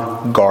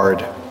on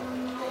guard.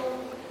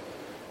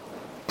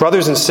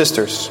 Brothers and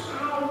sisters,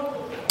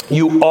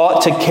 you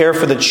ought to care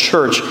for the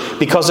church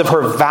because of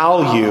her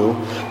value,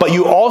 but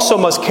you also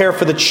must care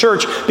for the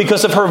church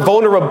because of her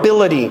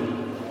vulnerability.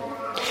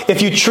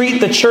 If you treat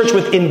the church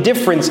with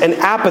indifference and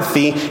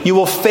apathy, you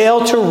will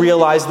fail to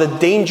realize the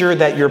danger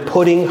that you're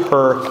putting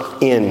her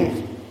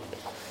in.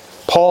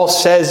 Paul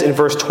says in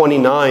verse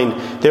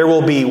 29, there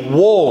will be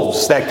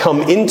wolves that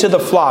come into the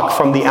flock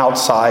from the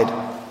outside.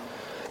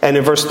 And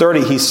in verse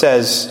 30, he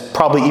says,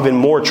 probably even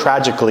more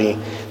tragically,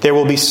 there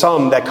will be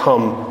some that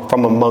come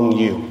from among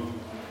you.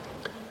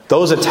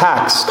 Those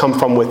attacks come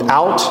from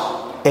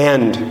without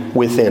and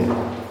within.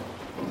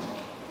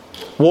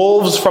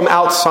 Wolves from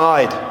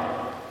outside.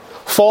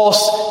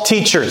 False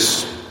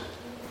teachers.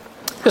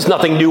 There's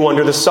nothing new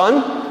under the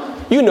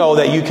sun. You know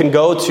that you can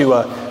go to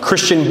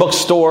Christian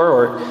bookstore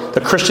or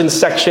the Christian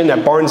section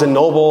at Barnes &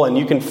 Noble, and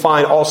you can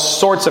find all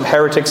sorts of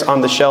heretics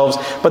on the shelves,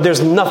 but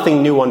there's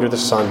nothing new under the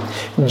sun.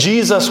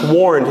 Jesus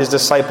warned his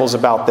disciples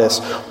about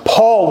this.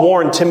 Paul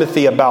warned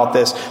Timothy about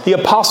this. The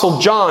Apostle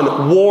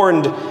John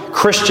warned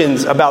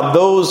Christians about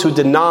those who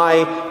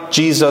deny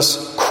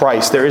Jesus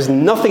Christ. There is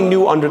nothing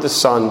new under the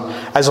sun.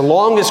 As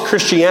long as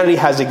Christianity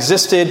has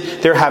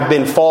existed, there have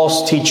been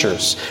false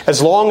teachers.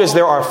 As long as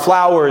there are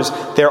flowers,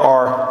 there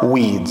are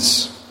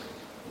weeds.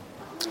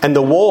 And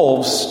the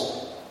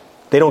wolves,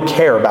 they don't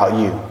care about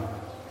you.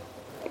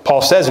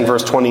 Paul says in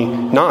verse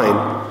 29,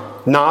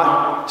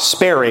 not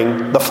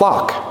sparing the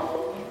flock.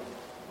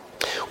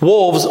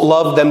 Wolves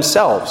love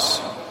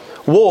themselves.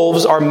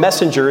 Wolves are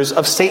messengers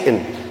of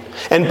Satan.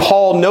 And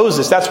Paul knows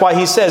this. That's why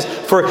he says,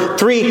 for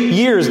 3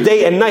 years,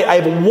 day and night,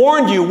 I have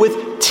warned you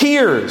with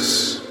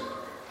tears,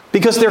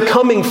 because they're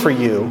coming for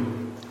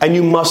you, and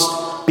you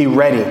must be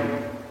ready.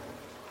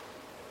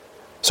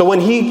 So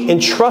when he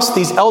entrusts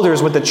these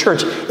elders with the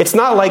church, it's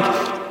not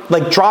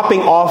like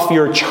dropping off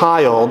your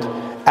child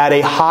at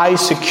a high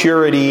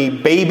security,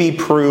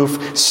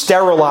 baby-proof,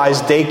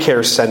 sterilized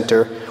daycare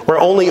center where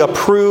only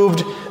approved,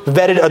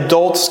 vetted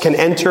adults can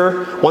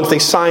enter once they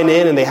sign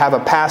in and they have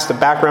passed a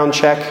background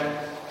check.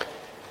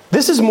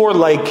 This is more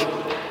like,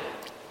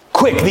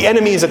 quick, the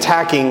enemy is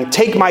attacking,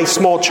 take my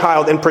small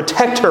child and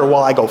protect her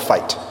while I go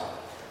fight.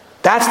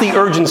 That's the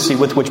urgency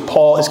with which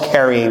Paul is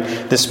carrying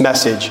this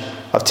message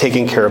of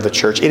taking care of the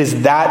church. It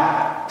is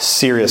that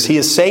serious. He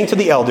is saying to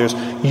the elders,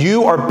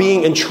 you are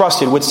being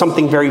entrusted with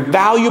something very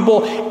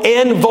valuable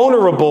and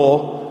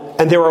vulnerable,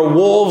 and there are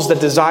wolves that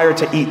desire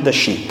to eat the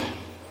sheep.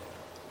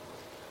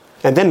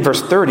 And then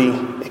verse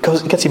 30,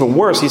 it gets even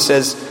worse. He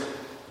says,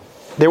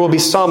 there will be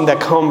some that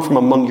come from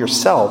among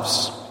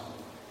yourselves.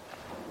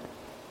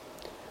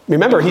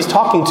 Remember, he's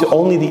talking to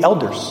only the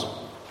elders,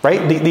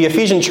 right? The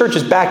Ephesian church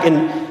is back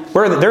in,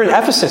 they're in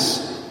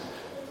Ephesus.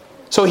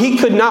 So he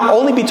could not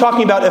only be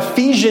talking about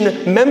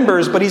Ephesian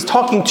members, but he's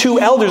talking to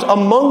elders.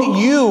 Among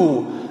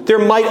you, there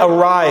might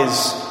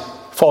arise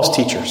false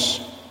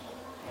teachers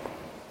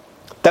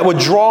that would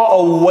draw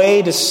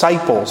away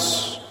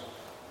disciples.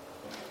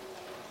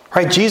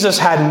 Right? Jesus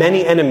had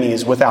many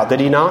enemies without, did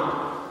he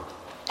not?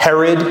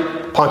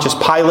 Herod, Pontius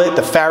Pilate,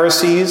 the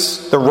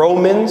Pharisees, the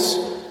Romans.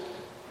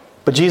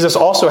 But Jesus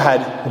also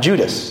had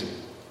Judas.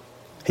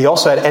 He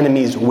also had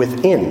enemies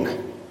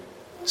within.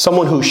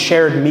 Someone who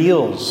shared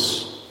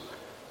meals,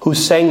 who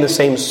sang the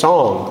same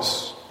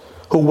songs,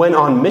 who went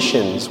on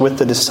missions with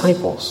the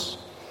disciples.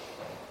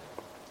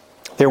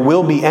 There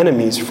will be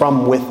enemies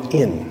from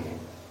within.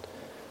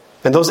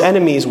 And those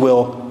enemies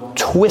will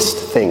twist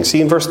things.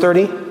 See in verse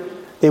 30?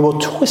 They will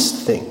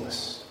twist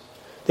things.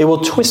 They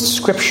will twist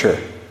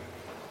Scripture.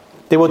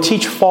 They will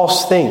teach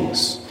false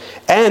things.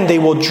 And they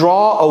will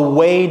draw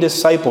away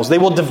disciples. They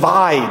will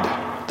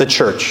divide the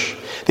church.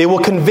 They will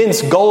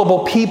convince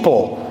gullible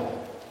people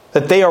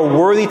that they are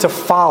worthy to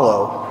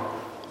follow.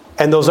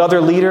 And those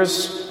other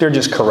leaders, they're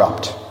just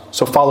corrupt.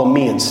 So follow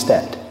me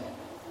instead.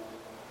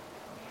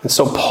 And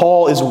so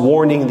Paul is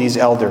warning these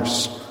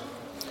elders.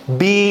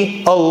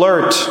 Be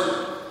alert.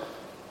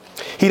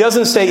 He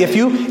doesn't say, if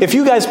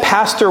you guys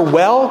pastor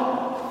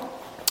well,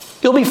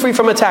 you'll be free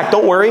from attack.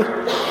 Don't worry.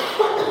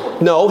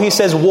 No, he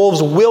says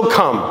wolves will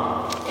come.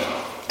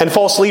 And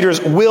false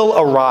leaders will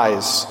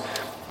arise.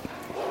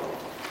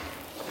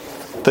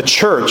 The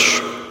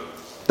church,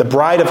 the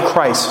bride of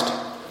Christ,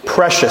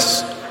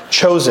 precious,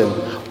 chosen,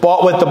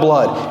 bought with the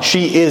blood.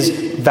 She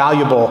is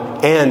valuable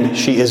and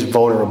she is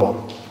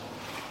vulnerable.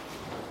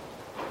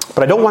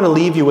 But I don't want to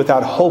leave you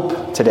without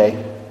hope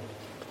today.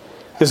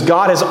 Because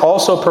God has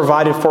also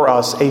provided for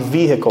us a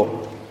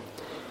vehicle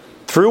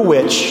through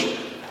which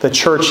the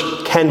church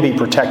can be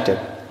protected.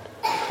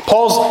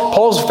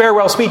 Paul's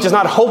farewell speech is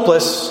not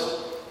hopeless.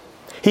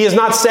 He is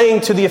not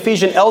saying to the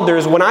Ephesian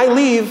elders, when I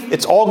leave,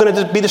 it's all going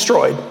to be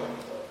destroyed.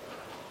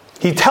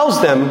 He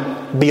tells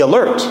them, be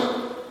alert.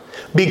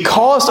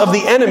 Because of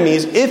the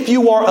enemies, if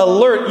you are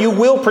alert, you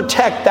will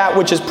protect that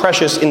which is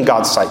precious in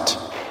God's sight.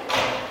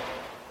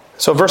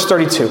 So verse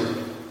 32.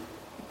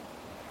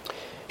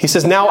 He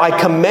says, now I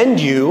commend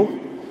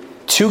you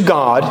to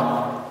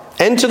God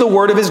and to the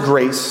word of his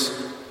grace,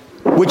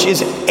 which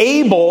is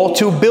able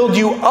to build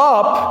you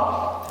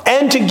up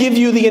and to give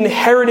you the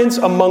inheritance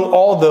among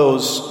all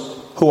those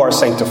who are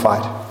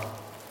sanctified.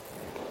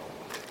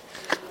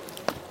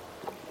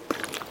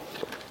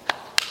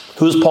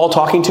 Who's Paul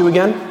talking to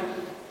again?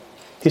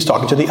 He's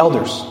talking to the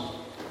elders.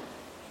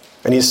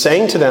 And he's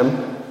saying to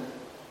them,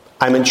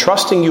 I'm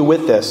entrusting you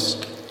with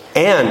this,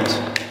 and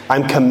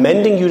I'm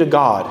commending you to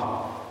God,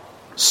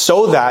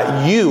 so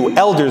that you,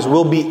 elders,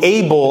 will be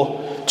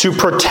able to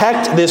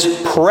protect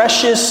this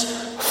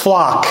precious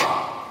flock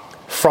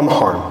from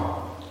harm.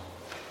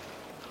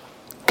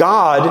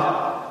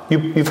 God,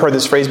 you've heard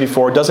this phrase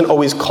before, doesn't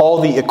always call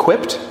the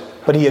equipped,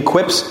 but he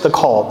equips the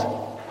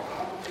called.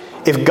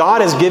 If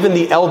God has given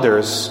the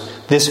elders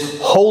this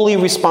holy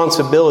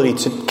responsibility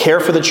to care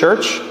for the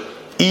church,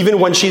 even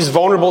when she's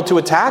vulnerable to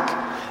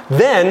attack,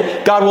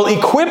 then God will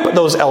equip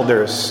those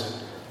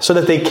elders so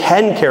that they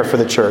can care for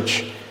the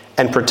church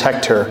and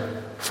protect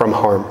her from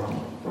harm.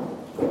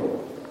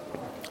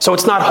 So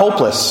it's not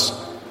hopeless.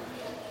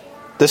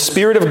 The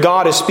Spirit of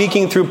God is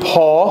speaking through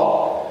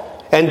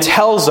Paul and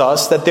tells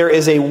us that there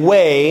is a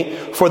way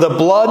for the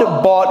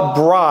blood-bought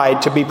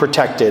bride to be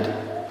protected.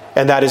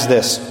 And that is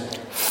this: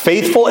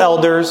 faithful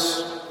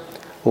elders,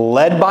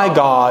 led by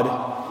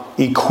God,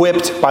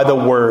 equipped by the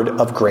word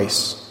of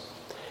grace.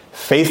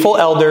 Faithful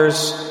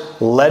elders,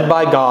 led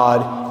by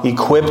God,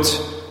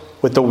 equipped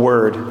with the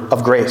word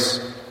of grace.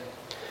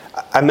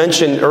 I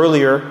mentioned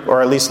earlier,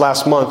 or at least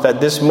last month, that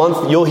this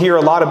month you'll hear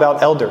a lot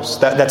about elders.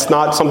 That's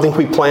not something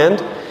we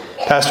planned.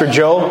 Pastor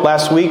Joe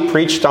last week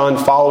preached on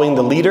following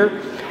the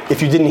leader.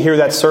 If you didn't hear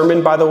that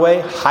sermon, by the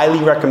way,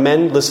 highly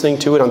recommend listening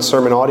to it on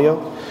sermon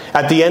audio.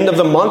 At the end of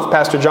the month,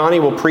 Pastor Johnny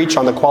will preach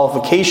on the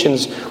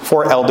qualifications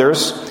for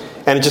elders.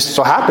 And it just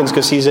so happens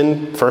because he's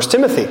in 1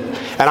 Timothy.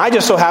 And I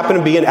just so happen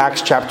to be in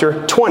Acts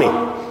chapter 20,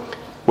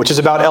 which is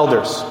about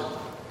elders.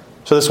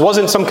 So this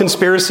wasn't some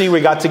conspiracy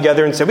we got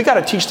together and said, we got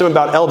to teach them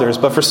about elders.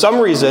 But for some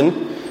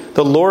reason,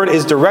 the Lord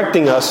is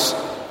directing us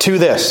to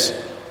this.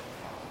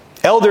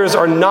 Elders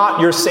are not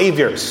your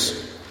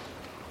saviors,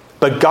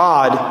 but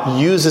God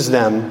uses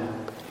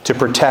them to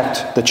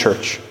protect the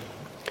church.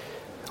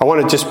 I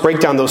want to just break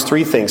down those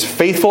three things.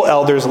 Faithful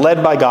elders,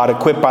 led by God,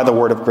 equipped by the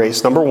word of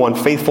grace. Number one,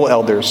 faithful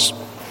elders.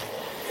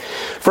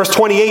 Verse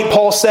 28,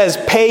 Paul says,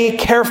 pay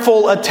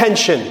careful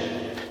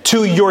attention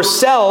to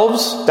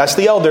yourselves, that's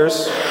the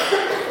elders,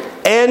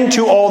 and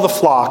to all the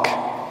flock,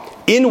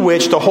 in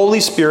which the Holy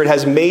Spirit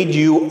has made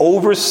you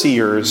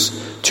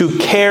overseers to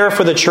care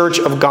for the church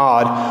of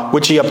God,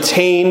 which he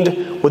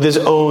obtained with his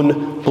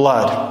own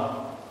blood.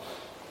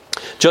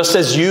 Just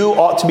as you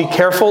ought to be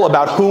careful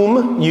about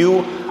whom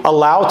you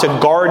allow to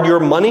guard your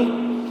money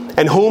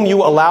and whom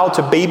you allow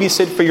to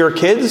babysit for your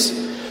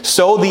kids,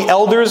 so the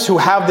elders who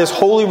have this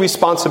holy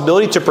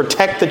responsibility to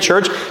protect the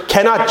church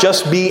cannot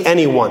just be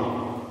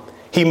anyone.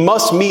 He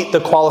must meet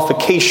the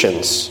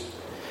qualifications.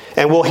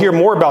 And we'll hear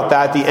more about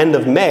that at the end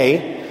of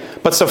May.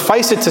 But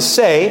suffice it to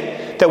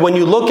say that when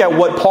you look at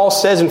what Paul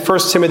says in 1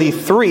 Timothy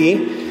 3,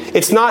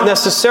 it's not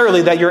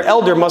necessarily that your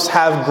elder must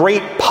have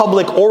great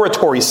public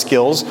oratory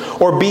skills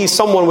or be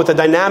someone with a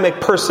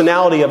dynamic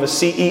personality of a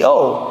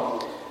CEO.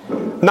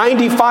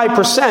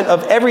 95%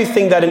 of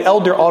everything that an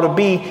elder ought to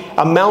be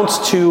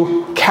amounts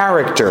to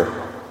character.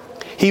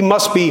 He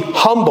must be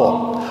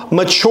humble,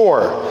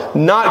 mature,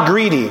 not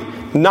greedy,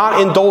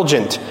 not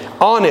indulgent,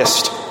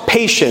 honest,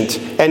 patient,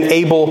 and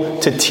able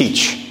to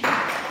teach.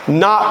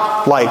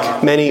 Not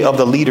like many of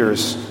the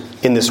leaders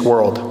in this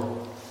world.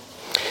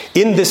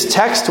 In this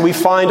text, we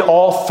find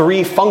all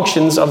three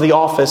functions of the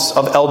office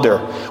of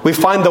elder. We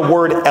find the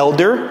word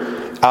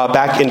elder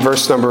back in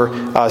verse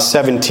number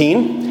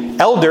 17.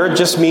 Elder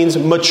just means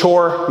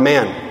mature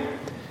man.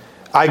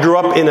 I grew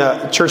up in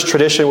a church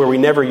tradition where we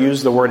never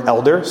used the word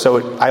elder,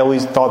 so I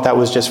always thought that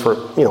was just for,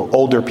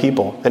 older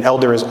people. An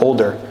elder is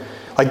older.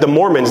 Like the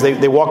Mormons,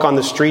 they walk on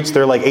the streets,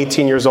 they're like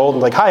 18 years old,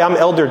 and like, hi, I'm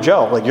Elder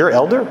Joe. Like, you're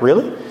elder?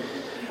 Really?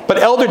 But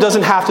elder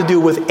doesn't have to do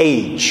with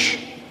age.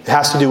 It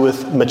has to do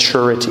with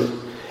maturity.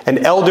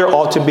 An elder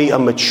ought to be a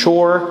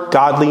mature,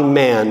 godly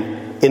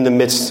man in the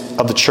midst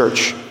of the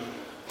church.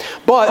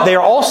 But they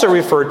are also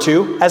referred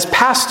to as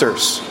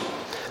pastors.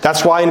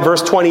 That's why in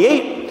verse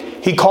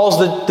 28, he calls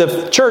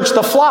the church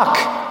the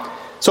flock.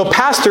 So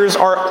pastors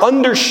are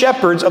under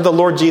shepherds of the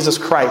Lord Jesus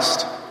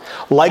Christ.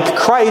 Like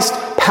Christ,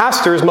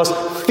 pastors must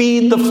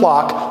feed the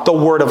flock the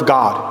word of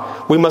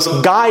God. We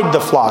must guide the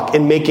flock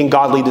in making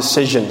godly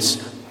decisions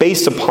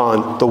based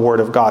upon the word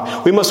of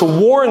God. We must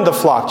warn the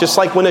flock, just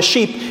like when a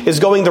sheep is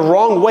going the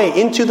wrong way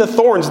into the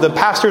thorns, the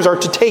pastors are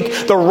to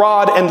take the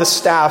rod and the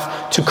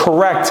staff to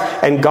correct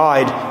and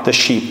guide the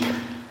sheep.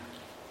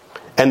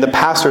 And the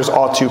pastors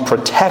ought to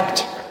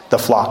protect the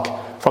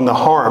flock from the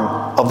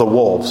harm of the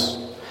wolves.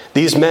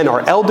 These men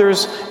are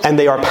elders and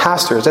they are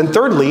pastors. And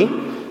thirdly,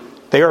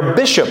 they are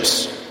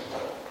bishops.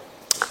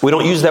 We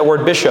don't use that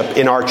word bishop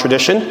in our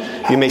tradition.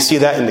 You may see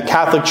that in the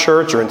Catholic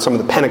Church or in some of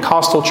the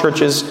Pentecostal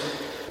churches.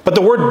 But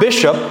the word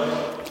bishop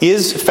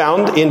is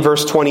found in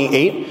verse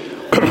 28,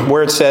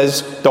 where it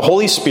says, the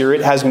Holy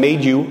Spirit has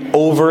made you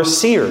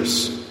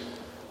overseers.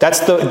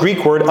 That's the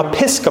Greek word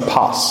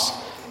episkopos.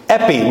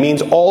 Epi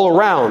means all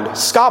around.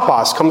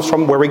 Skopos comes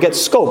from where we get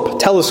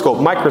scope,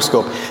 telescope,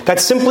 microscope. That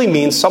simply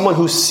means someone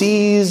who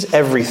sees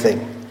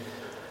everything.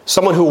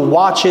 Someone who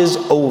watches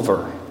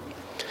over.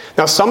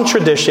 Now, some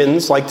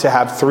traditions like to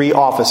have three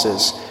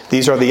offices.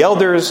 These are the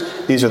elders,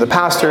 these are the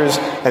pastors,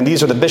 and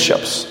these are the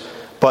bishops.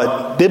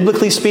 But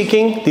biblically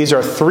speaking, these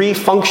are three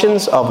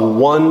functions of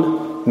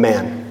one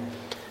man.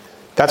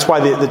 That's why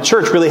the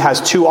church really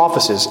has two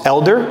offices: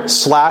 elder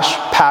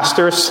 /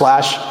 pastor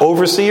 /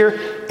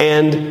 overseer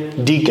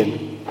and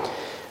deacon.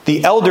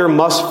 The elder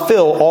must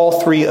fill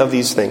all three of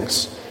these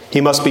things.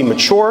 He must be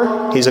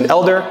mature, he's an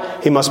elder.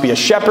 He must be a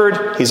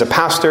shepherd, he's a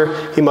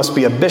pastor. He must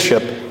be a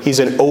bishop, he's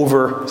an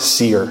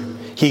overseer.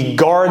 He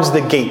guards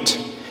the gate.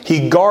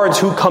 He guards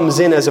who comes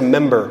in as a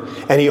member,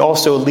 and he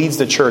also leads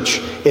the church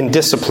in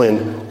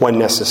discipline when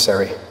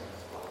necessary.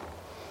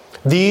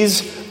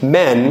 These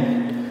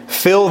men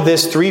fill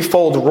this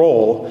threefold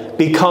role,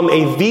 become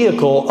a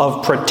vehicle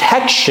of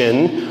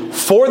protection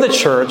for the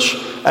church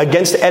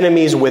against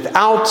enemies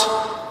without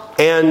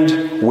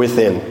and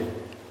within.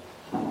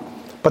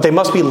 But they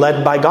must be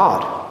led by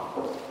God.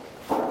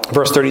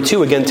 Verse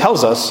 32 again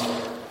tells us,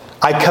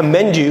 I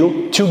commend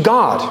you to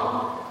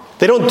God.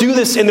 They don't do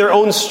this in their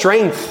own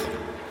strength.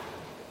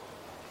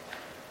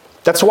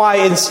 That's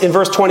why it's in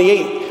verse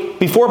 28,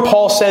 before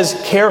Paul says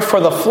care for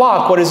the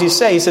flock, what does he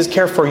say? He says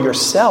care for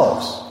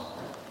yourselves.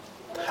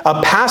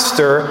 A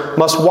pastor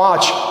must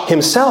watch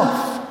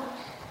himself.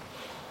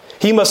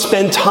 He must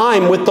spend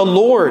time with the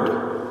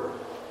Lord.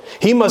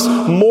 He must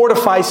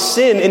mortify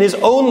sin in his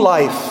own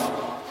life.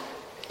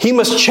 He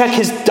must check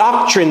his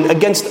doctrine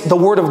against the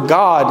Word of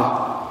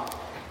God.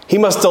 He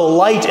must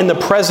delight in the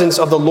presence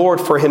of the Lord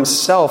for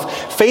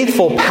himself.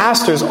 Faithful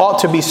pastors ought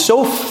to be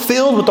so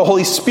filled with the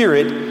Holy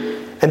Spirit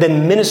and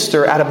then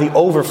minister out of the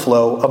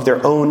overflow of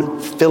their own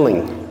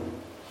filling.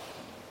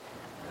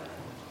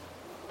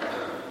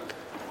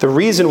 The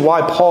reason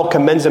why Paul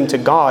commends them to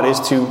God is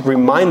to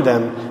remind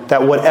them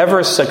that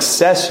whatever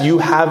success you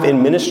have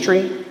in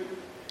ministry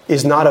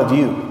is not of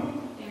you,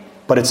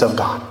 but it's of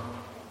God.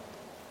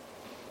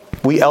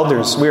 We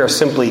elders, we are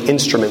simply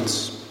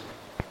instruments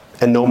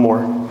and no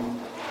more.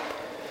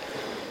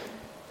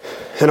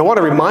 And I want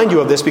to remind you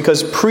of this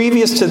because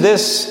previous to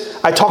this,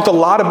 I talked a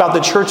lot about the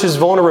church's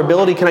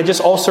vulnerability. Can I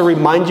just also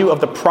remind you of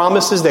the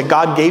promises that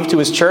God gave to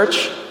his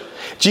church?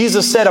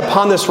 Jesus said,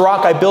 upon this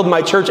rock I build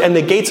my church, and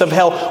the gates of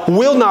hell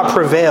will not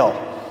prevail.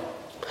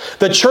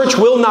 The church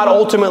will not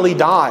ultimately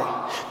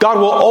die. God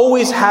will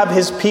always have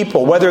his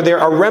people, whether they're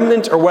a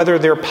remnant or whether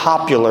they're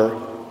popular.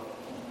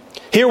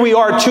 Here we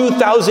are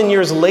 2,000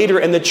 years later,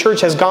 and the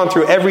church has gone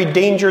through every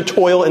danger,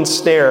 toil, and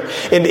snare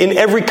in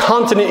every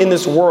continent in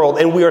this world,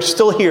 and we are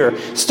still here,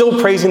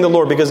 still praising the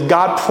Lord, because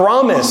God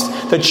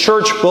promised the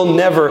church will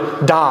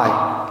never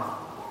die.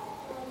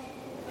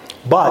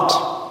 But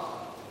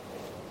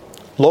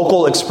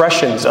local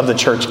expressions of the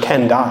church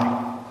can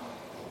die.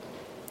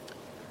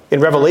 In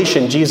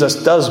Revelation,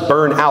 Jesus does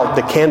burn out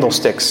the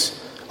candlesticks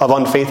of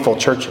unfaithful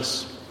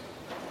churches.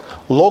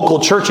 Local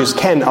churches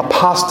can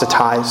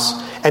apostatize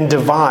and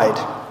divide.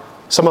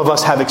 Some of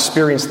us have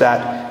experienced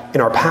that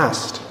in our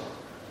past.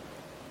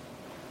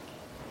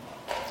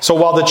 So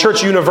while the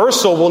church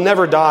universal will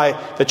never die,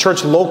 the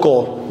church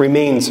local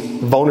remains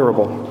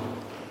vulnerable.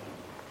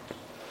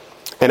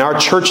 And our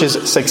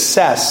church's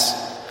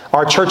success,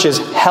 our church's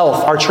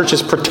health, our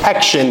church's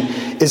protection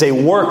is a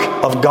work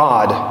of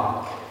God.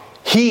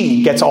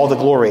 He gets all the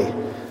glory,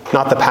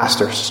 not the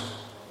pastors.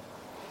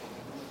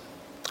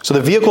 So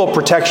the vehicle of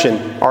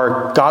protection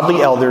are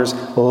godly elders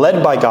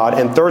led by God.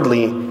 And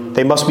thirdly,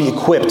 they must be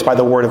equipped by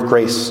the word of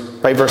grace.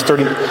 Right? Verse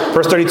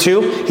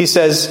 32, he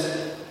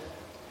says,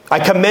 I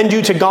commend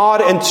you to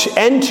God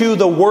and to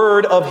the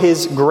word of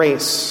his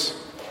grace.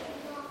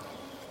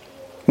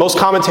 Most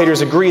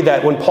commentators agree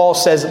that when Paul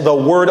says the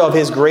word of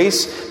his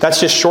grace, that's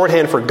just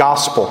shorthand for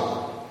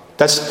gospel.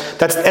 That's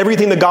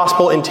everything the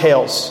gospel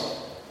entails.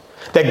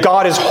 That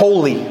God is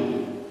holy.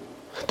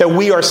 That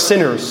we are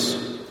sinners.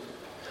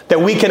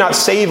 That we cannot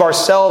save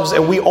ourselves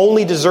and we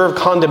only deserve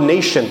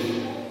condemnation.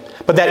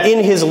 But that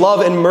in his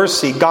love and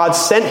mercy, God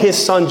sent his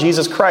Son,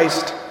 Jesus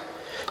Christ,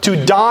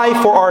 to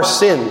die for our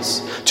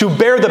sins, to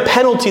bear the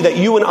penalty that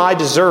you and I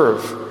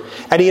deserve.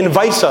 And he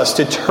invites us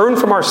to turn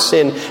from our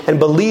sin and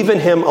believe in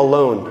him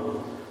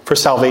alone for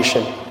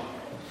salvation.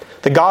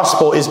 The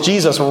gospel is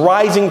Jesus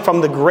rising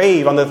from the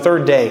grave on the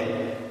third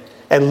day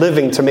and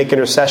living to make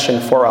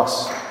intercession for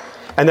us.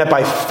 And that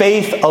by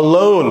faith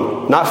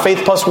alone, not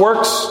faith plus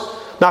works,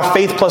 not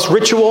faith plus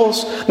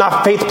rituals,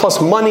 not faith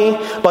plus money,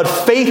 but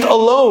faith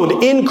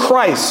alone in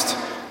Christ,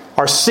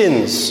 our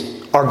sins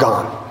are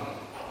gone.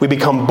 We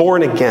become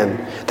born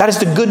again. That is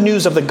the good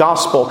news of the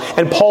gospel.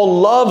 And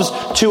Paul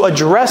loves to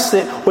address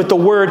it with the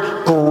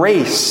word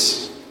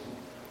grace.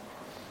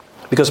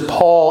 Because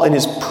Paul, in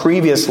his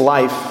previous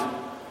life,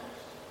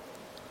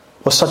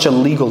 was such a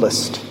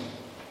legalist.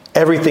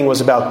 Everything was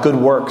about good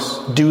works.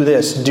 Do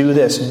this, do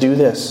this, do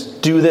this.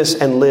 Do this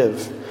and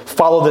live.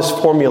 Follow this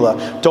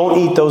formula. Don't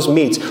eat those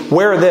meats.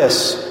 Wear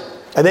this.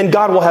 And then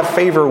God will have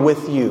favor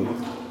with you.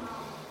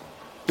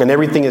 And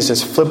everything is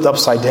just flipped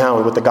upside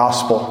down with the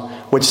gospel,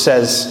 which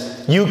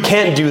says, you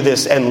can't do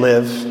this and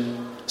live.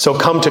 So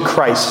come to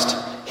Christ.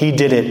 He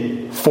did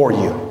it for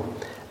you.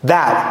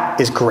 That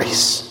is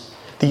grace.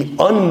 The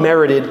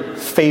unmerited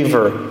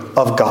favor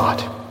of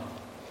God.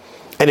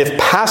 And if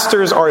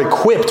pastors are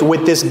equipped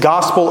with this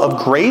gospel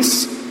of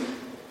grace,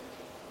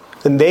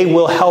 then they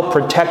will help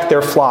protect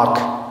their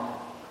flock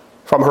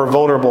from her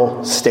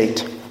vulnerable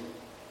state.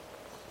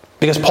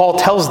 Because Paul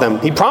tells them,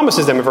 he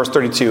promises them in verse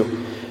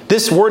 32,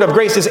 this word of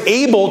grace is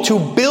able to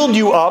build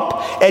you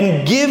up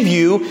and give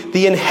you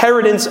the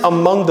inheritance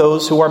among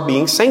those who are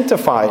being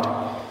sanctified.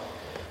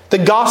 The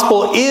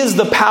gospel is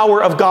the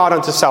power of God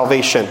unto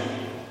salvation.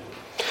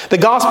 The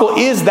gospel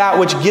is that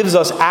which gives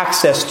us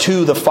access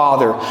to the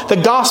Father.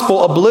 The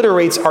gospel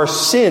obliterates our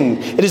sin.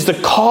 It is the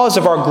cause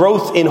of our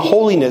growth in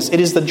holiness. It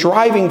is the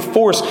driving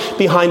force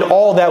behind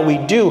all that we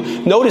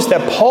do. Notice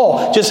that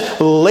Paul just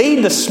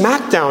laid the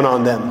smackdown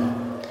on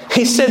them.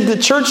 He said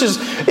the church is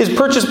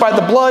purchased by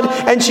the blood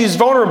and she's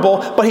vulnerable,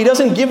 but he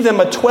doesn't give them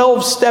a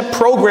 12-step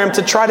program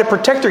to try to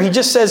protect her. He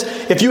just says,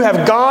 if you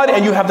have God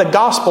and you have the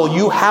gospel,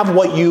 you have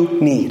what you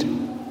need.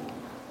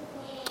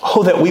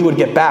 Oh, that we would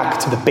get back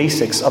to the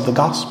basics of the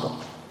gospel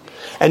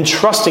and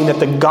trusting that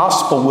the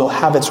gospel will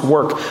have its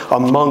work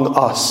among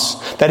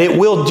us. That it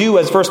will do,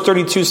 as verse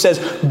 32 says,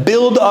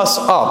 build us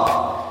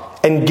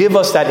up and give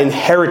us that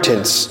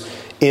inheritance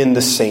in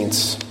the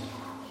saints.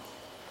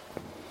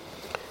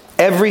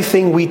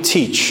 Everything we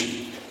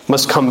teach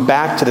must come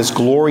back to this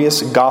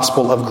glorious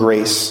gospel of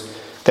grace,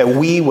 that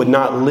we would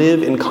not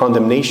live in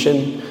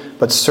condemnation,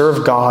 but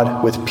serve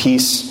God with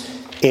peace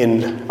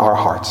in our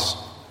hearts.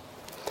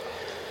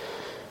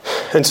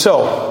 And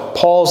so,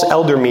 Paul's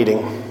elder meeting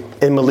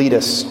in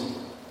Miletus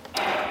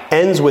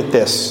ends with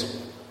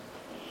this.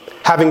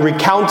 Having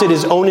recounted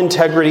his own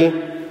integrity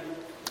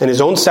and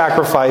his own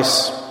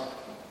sacrifice,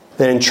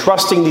 and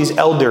entrusting these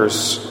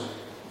elders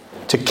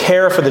to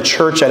care for the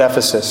church at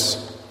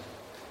Ephesus,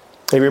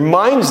 he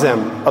reminds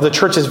them of the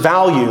church's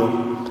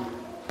value,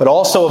 but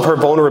also of her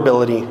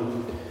vulnerability.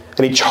 And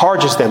he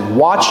charges them,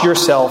 watch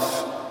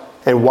yourself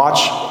and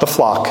watch the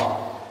flock.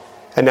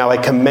 And now I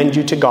commend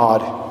you to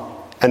God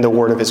and the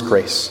word of his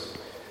grace.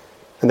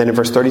 And then in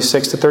verse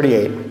 36 to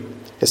 38,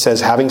 it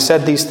says, having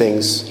said these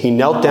things, he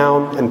knelt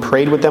down and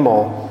prayed with them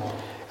all.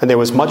 And there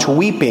was much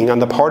weeping on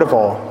the part of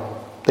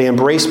all. They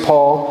embraced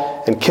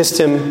Paul and kissed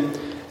him,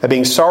 and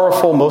being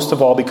sorrowful most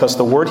of all because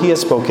the word he had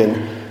spoken,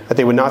 that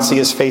they would not see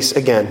his face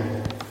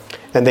again.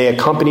 And they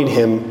accompanied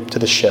him to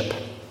the ship.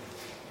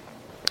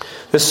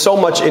 There's so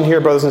much in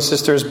here, brothers and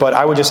sisters, but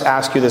I would just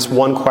ask you this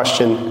one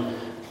question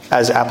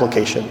as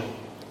application.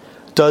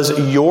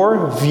 Does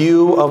your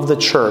view of the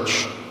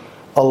church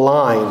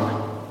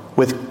align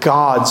with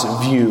God's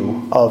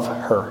view of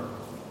her?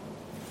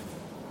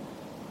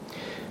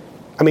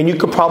 I mean, you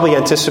could probably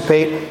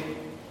anticipate.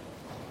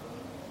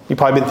 You've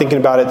probably been thinking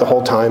about it the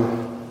whole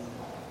time.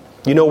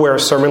 You know where a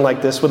sermon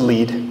like this would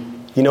lead.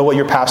 You know what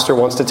your pastor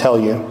wants to tell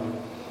you.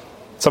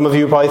 Some of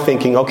you are probably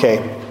thinking, okay,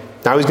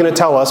 now he's going to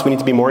tell us we need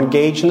to be more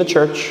engaged in the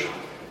church,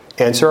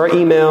 answer our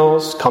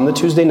emails, come to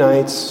Tuesday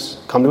nights,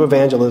 come to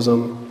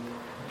evangelism,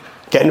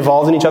 get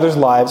involved in each other's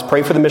lives,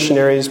 pray for the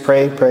missionaries,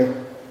 pray.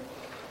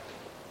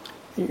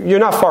 You're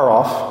not far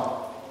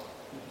off.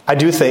 I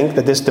do think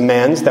that this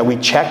demands that we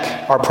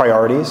check our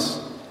priorities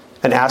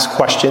and ask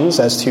questions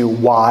as to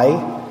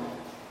why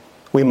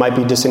we might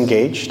be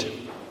disengaged,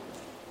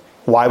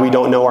 why we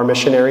don't know our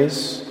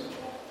missionaries,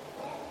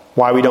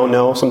 why we don't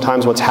know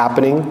sometimes what's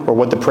happening or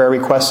what the prayer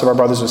requests of our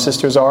brothers and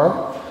sisters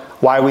are,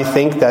 why we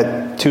think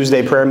that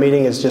Tuesday prayer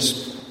meeting is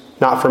just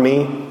not for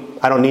me,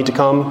 I don't need to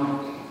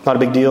come, not a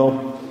big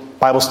deal.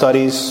 Bible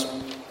studies.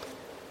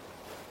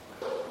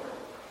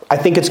 I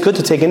think it's good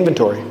to take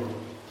inventory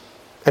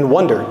and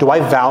wonder, do I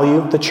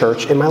value the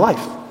church in my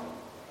life?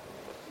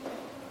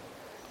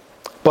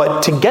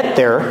 But to get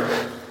there,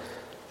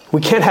 we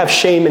can't have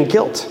shame and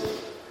guilt.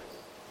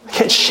 I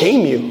can't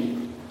shame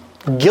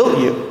you, guilt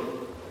you.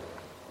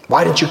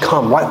 Why didn't you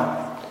come?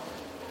 Why?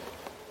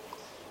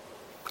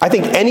 I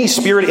think any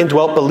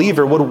spirit-indwelt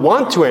believer would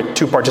want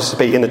to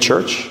participate in the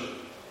church,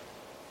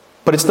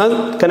 but it's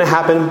not going to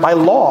happen by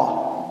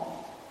law.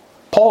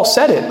 Paul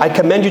said it, I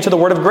commend you to the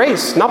word of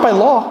grace, not by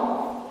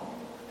law.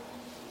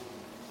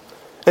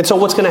 And so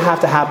what's going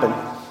to happen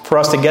for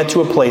us to get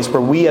to a place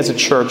where we as a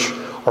church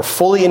are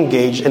fully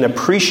engaged in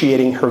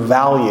appreciating her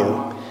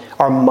value?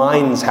 Our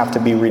minds have to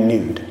be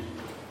renewed.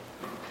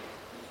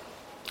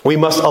 We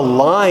must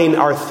align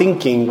our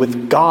thinking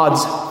with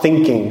God's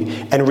thinking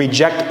and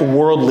reject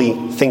worldly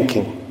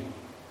thinking.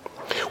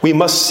 We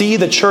must see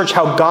the church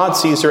how God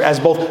sees her, as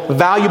both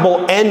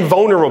valuable and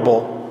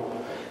vulnerable.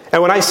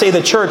 And when I say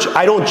the church,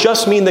 I don't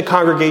just mean the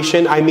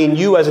congregation, I mean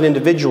you as an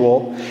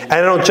individual. And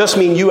I don't just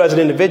mean you as an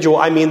individual,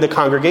 I mean the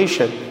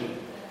congregation.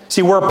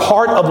 See, we're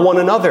part of one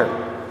another.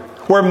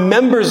 We're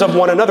members of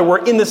one another.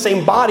 We're in the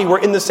same body.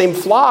 We're in the same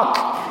flock.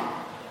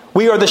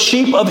 We are the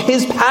sheep of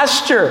his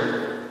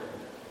pasture.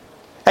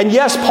 And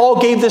yes, Paul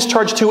gave this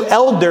charge to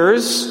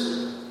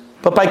elders,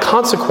 but by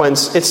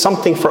consequence, it's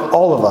something for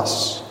all of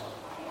us.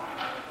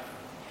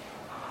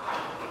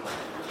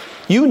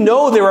 You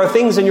know there are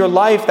things in your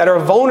life that are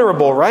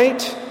vulnerable,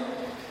 right?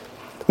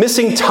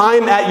 Missing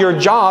time at your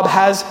job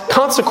has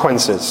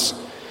consequences.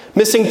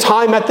 Missing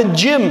time at the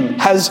gym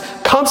has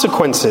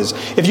consequences.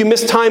 If you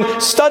miss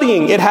time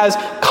studying, it has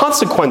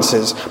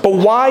consequences. But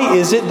why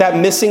is it that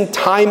missing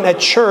time at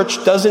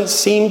church doesn't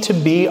seem to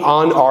be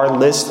on our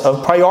list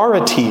of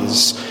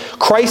priorities?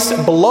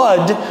 Christ's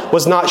blood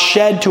was not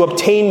shed to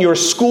obtain your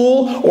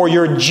school or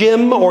your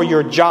gym or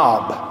your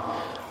job.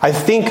 I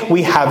think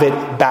we have it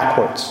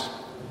backwards.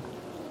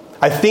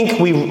 I think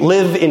we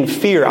live in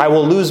fear. I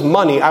will lose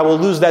money. I will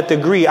lose that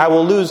degree. I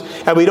will lose.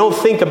 And we don't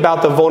think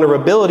about the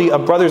vulnerability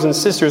of brothers and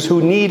sisters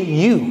who need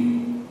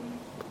you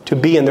to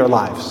be in their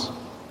lives.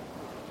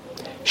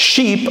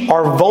 Sheep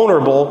are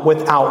vulnerable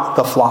without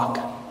the flock.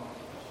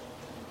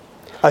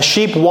 A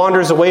sheep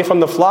wanders away from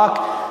the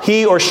flock.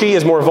 He or she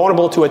is more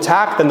vulnerable to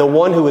attack than the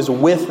one who is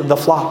with the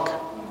flock.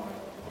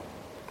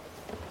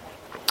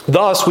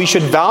 Thus, we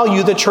should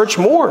value the church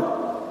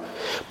more.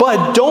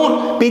 But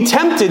don't be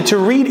tempted to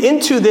read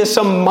into this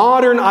some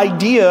modern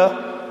idea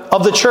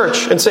of the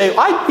church and say,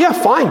 yeah,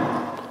 fine.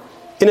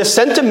 In a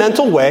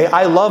sentimental way,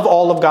 I love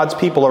all of God's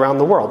people around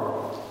the world.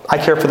 I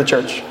care for the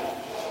church.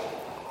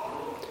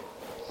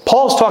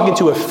 Paul's talking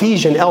to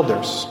Ephesian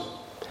elders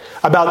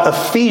about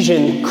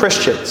Ephesian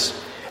Christians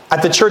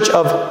at the church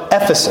of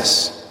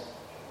Ephesus,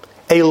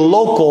 a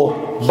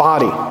local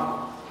body.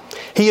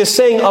 He is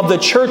saying of the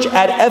church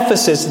at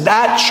Ephesus,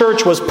 that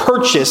church was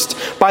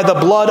purchased by the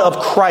blood of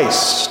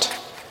Christ.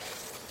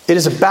 It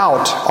is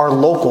about our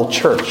local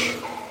church.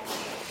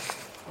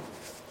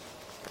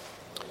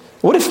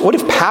 What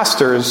if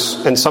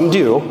pastors, and some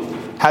do,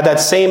 had that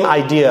same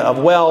idea of,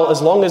 well,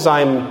 as long as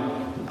I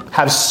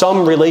have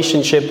some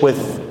relationship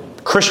with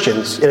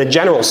Christians in a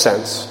general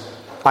sense,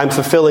 I'm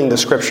fulfilling the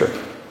Scripture.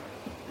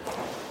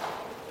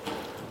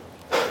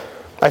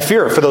 I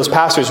fear for those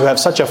pastors who have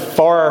such a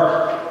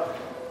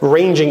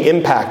far-ranging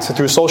impact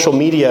through social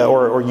media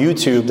or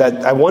YouTube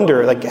that I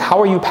wonder,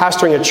 how are you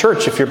pastoring a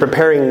church if you're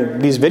preparing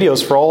these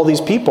videos for all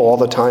these people all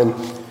the time?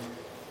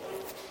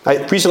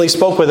 I recently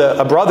spoke with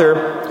a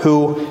brother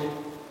who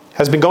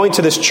has been going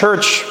to this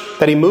church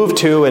that he moved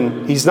to,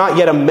 and he's not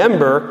yet a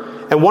member.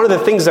 And one of the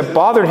things that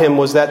bothered him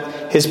was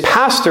that his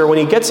pastor, when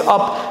he gets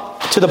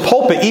up to the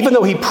pulpit, even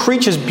though he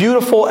preaches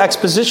beautiful,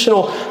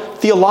 expositional,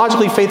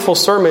 theologically faithful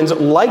sermons,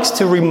 likes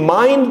to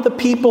remind the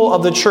people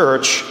of the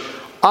church,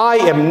 I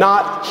am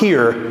not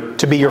here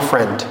to be your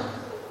friend.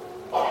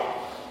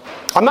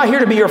 I'm not here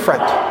to be your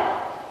friend.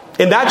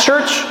 In that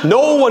church,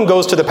 no one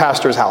goes to the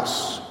pastor's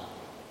house.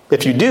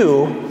 If you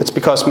do, it's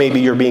because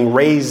maybe you're being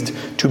raised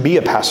to be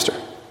a pastor.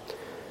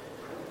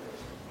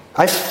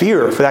 I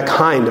fear for that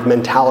kind of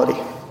mentality.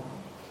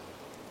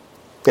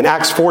 In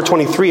Acts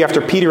 4:23,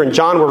 after Peter and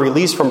John were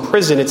released from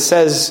prison, it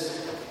says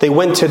they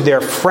went to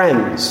their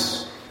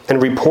friends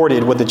and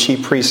reported what the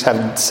chief priests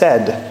had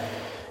said.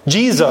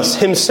 Jesus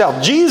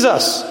himself,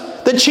 Jesus,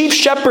 the chief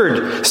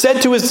shepherd,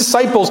 said to his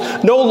disciples,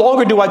 "No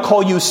longer do I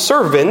call you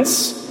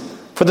servants,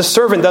 for the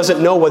servant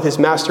doesn't know what his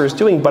master is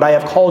doing, but I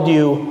have called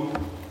you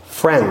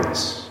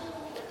friends.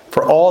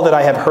 For all that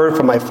I have heard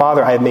from my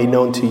Father I have made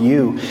known to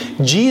you."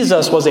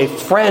 Jesus was a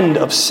friend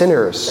of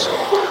sinners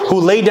who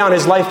laid down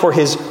his life for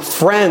his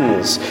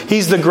friends.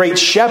 He's the great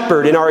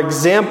shepherd in our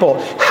example.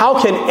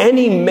 How can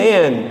any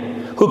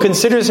man who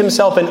considers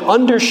himself an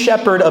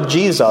under-shepherd of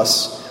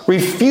Jesus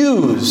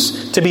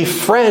refuse to be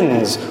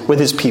friends with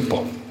his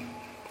people?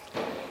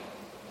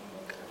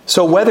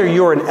 So whether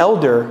you're an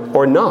elder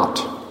or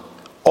not,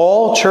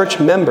 all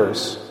church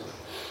members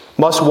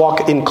must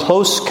walk in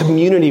close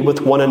community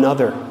with one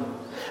another,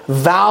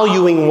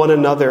 valuing one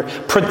another,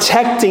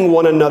 protecting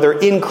one another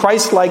in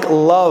Christ-like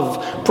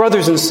love.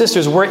 Brothers and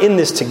sisters, we're in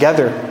this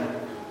together.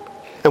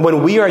 And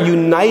when we are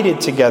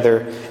united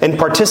together and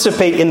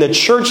participate in the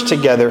church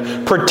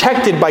together,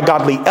 protected by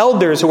godly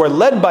elders who are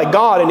led by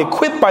God and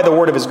equipped by the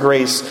word of his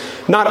grace,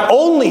 not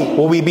only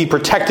will we be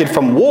protected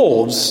from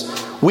wolves,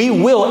 we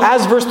will,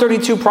 as verse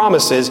 32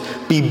 promises,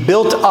 be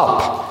built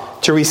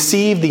up to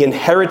receive the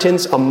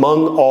inheritance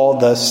among all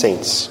the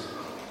saints.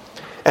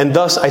 And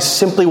thus, I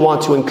simply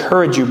want to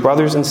encourage you,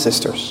 brothers and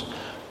sisters,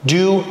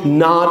 do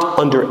not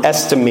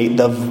underestimate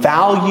the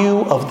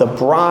value of the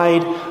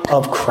bride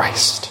of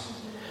Christ.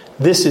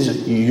 This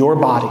is your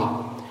body,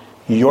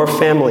 your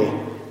family,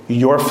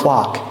 your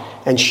flock,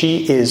 and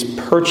she is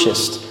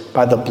purchased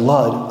by the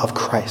blood of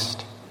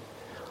Christ.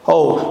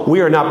 Oh,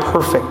 we are not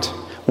perfect.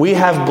 We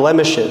have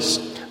blemishes,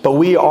 but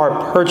we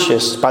are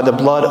purchased by the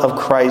blood of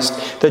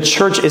Christ. The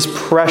church is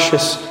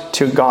precious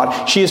to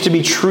God. She is to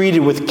be treated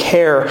with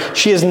care.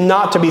 She is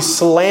not to be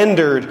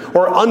slandered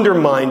or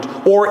undermined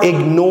or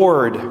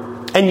ignored.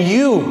 And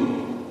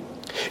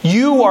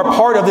you are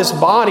part of this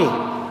body.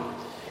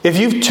 If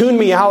you've tuned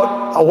me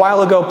out a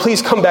while ago,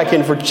 please come back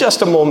in for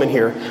just a moment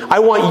here. I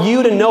want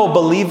you to know,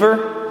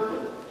 believer,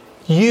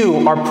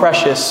 you are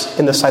precious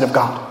in the sight of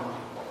God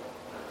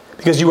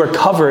because you are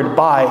covered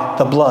by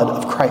the blood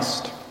of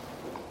Christ.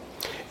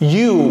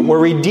 You were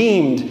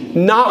redeemed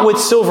not with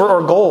silver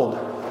or gold.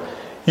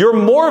 You're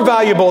more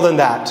valuable than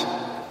that.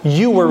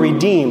 You were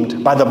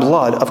redeemed by the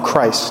blood of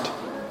Christ.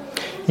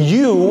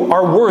 You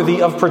are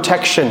worthy of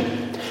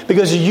protection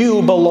because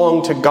you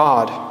belong to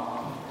God.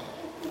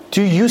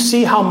 Do you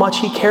see how much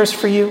he cares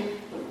for you?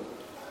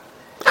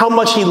 How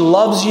much he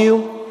loves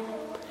you?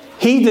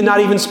 He did not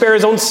even spare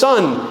his own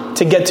son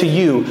to get to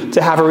you,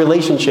 to have a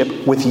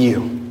relationship with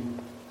you.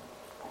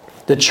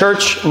 The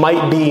church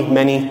might be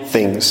many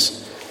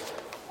things,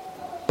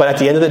 but at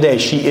the end of the day,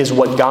 she is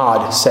what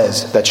God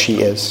says that she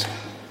is.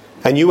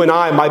 And you and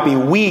I might be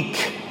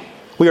weak.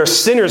 We are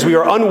sinners. We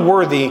are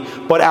unworthy.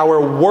 But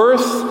our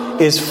worth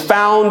is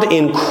found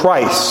in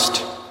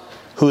Christ,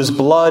 whose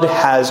blood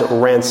has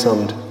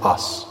ransomed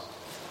us.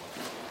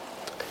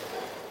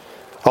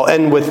 I'll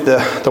end with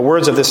the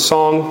words of this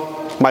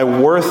song. My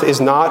worth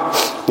is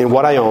not in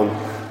what I own,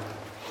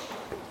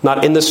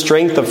 not in the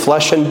strength of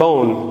flesh and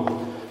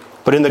bone,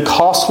 but in the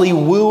costly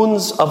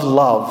wounds of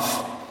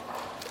love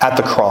at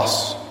the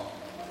cross.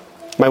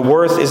 My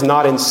worth is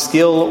not in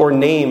skill or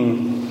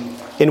name,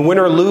 in win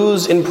or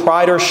lose, in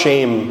pride or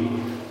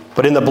shame,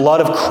 but in the blood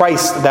of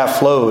Christ that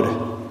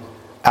flowed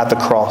at the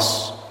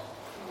cross.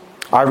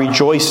 I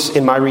rejoice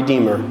in my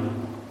Redeemer,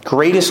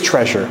 greatest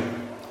treasure,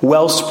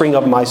 wellspring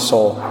of my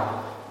soul,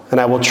 and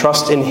I will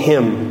trust in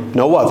him,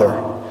 no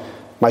other.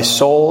 My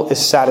soul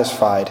is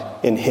satisfied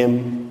in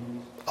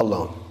him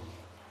alone.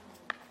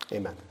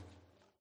 Amen.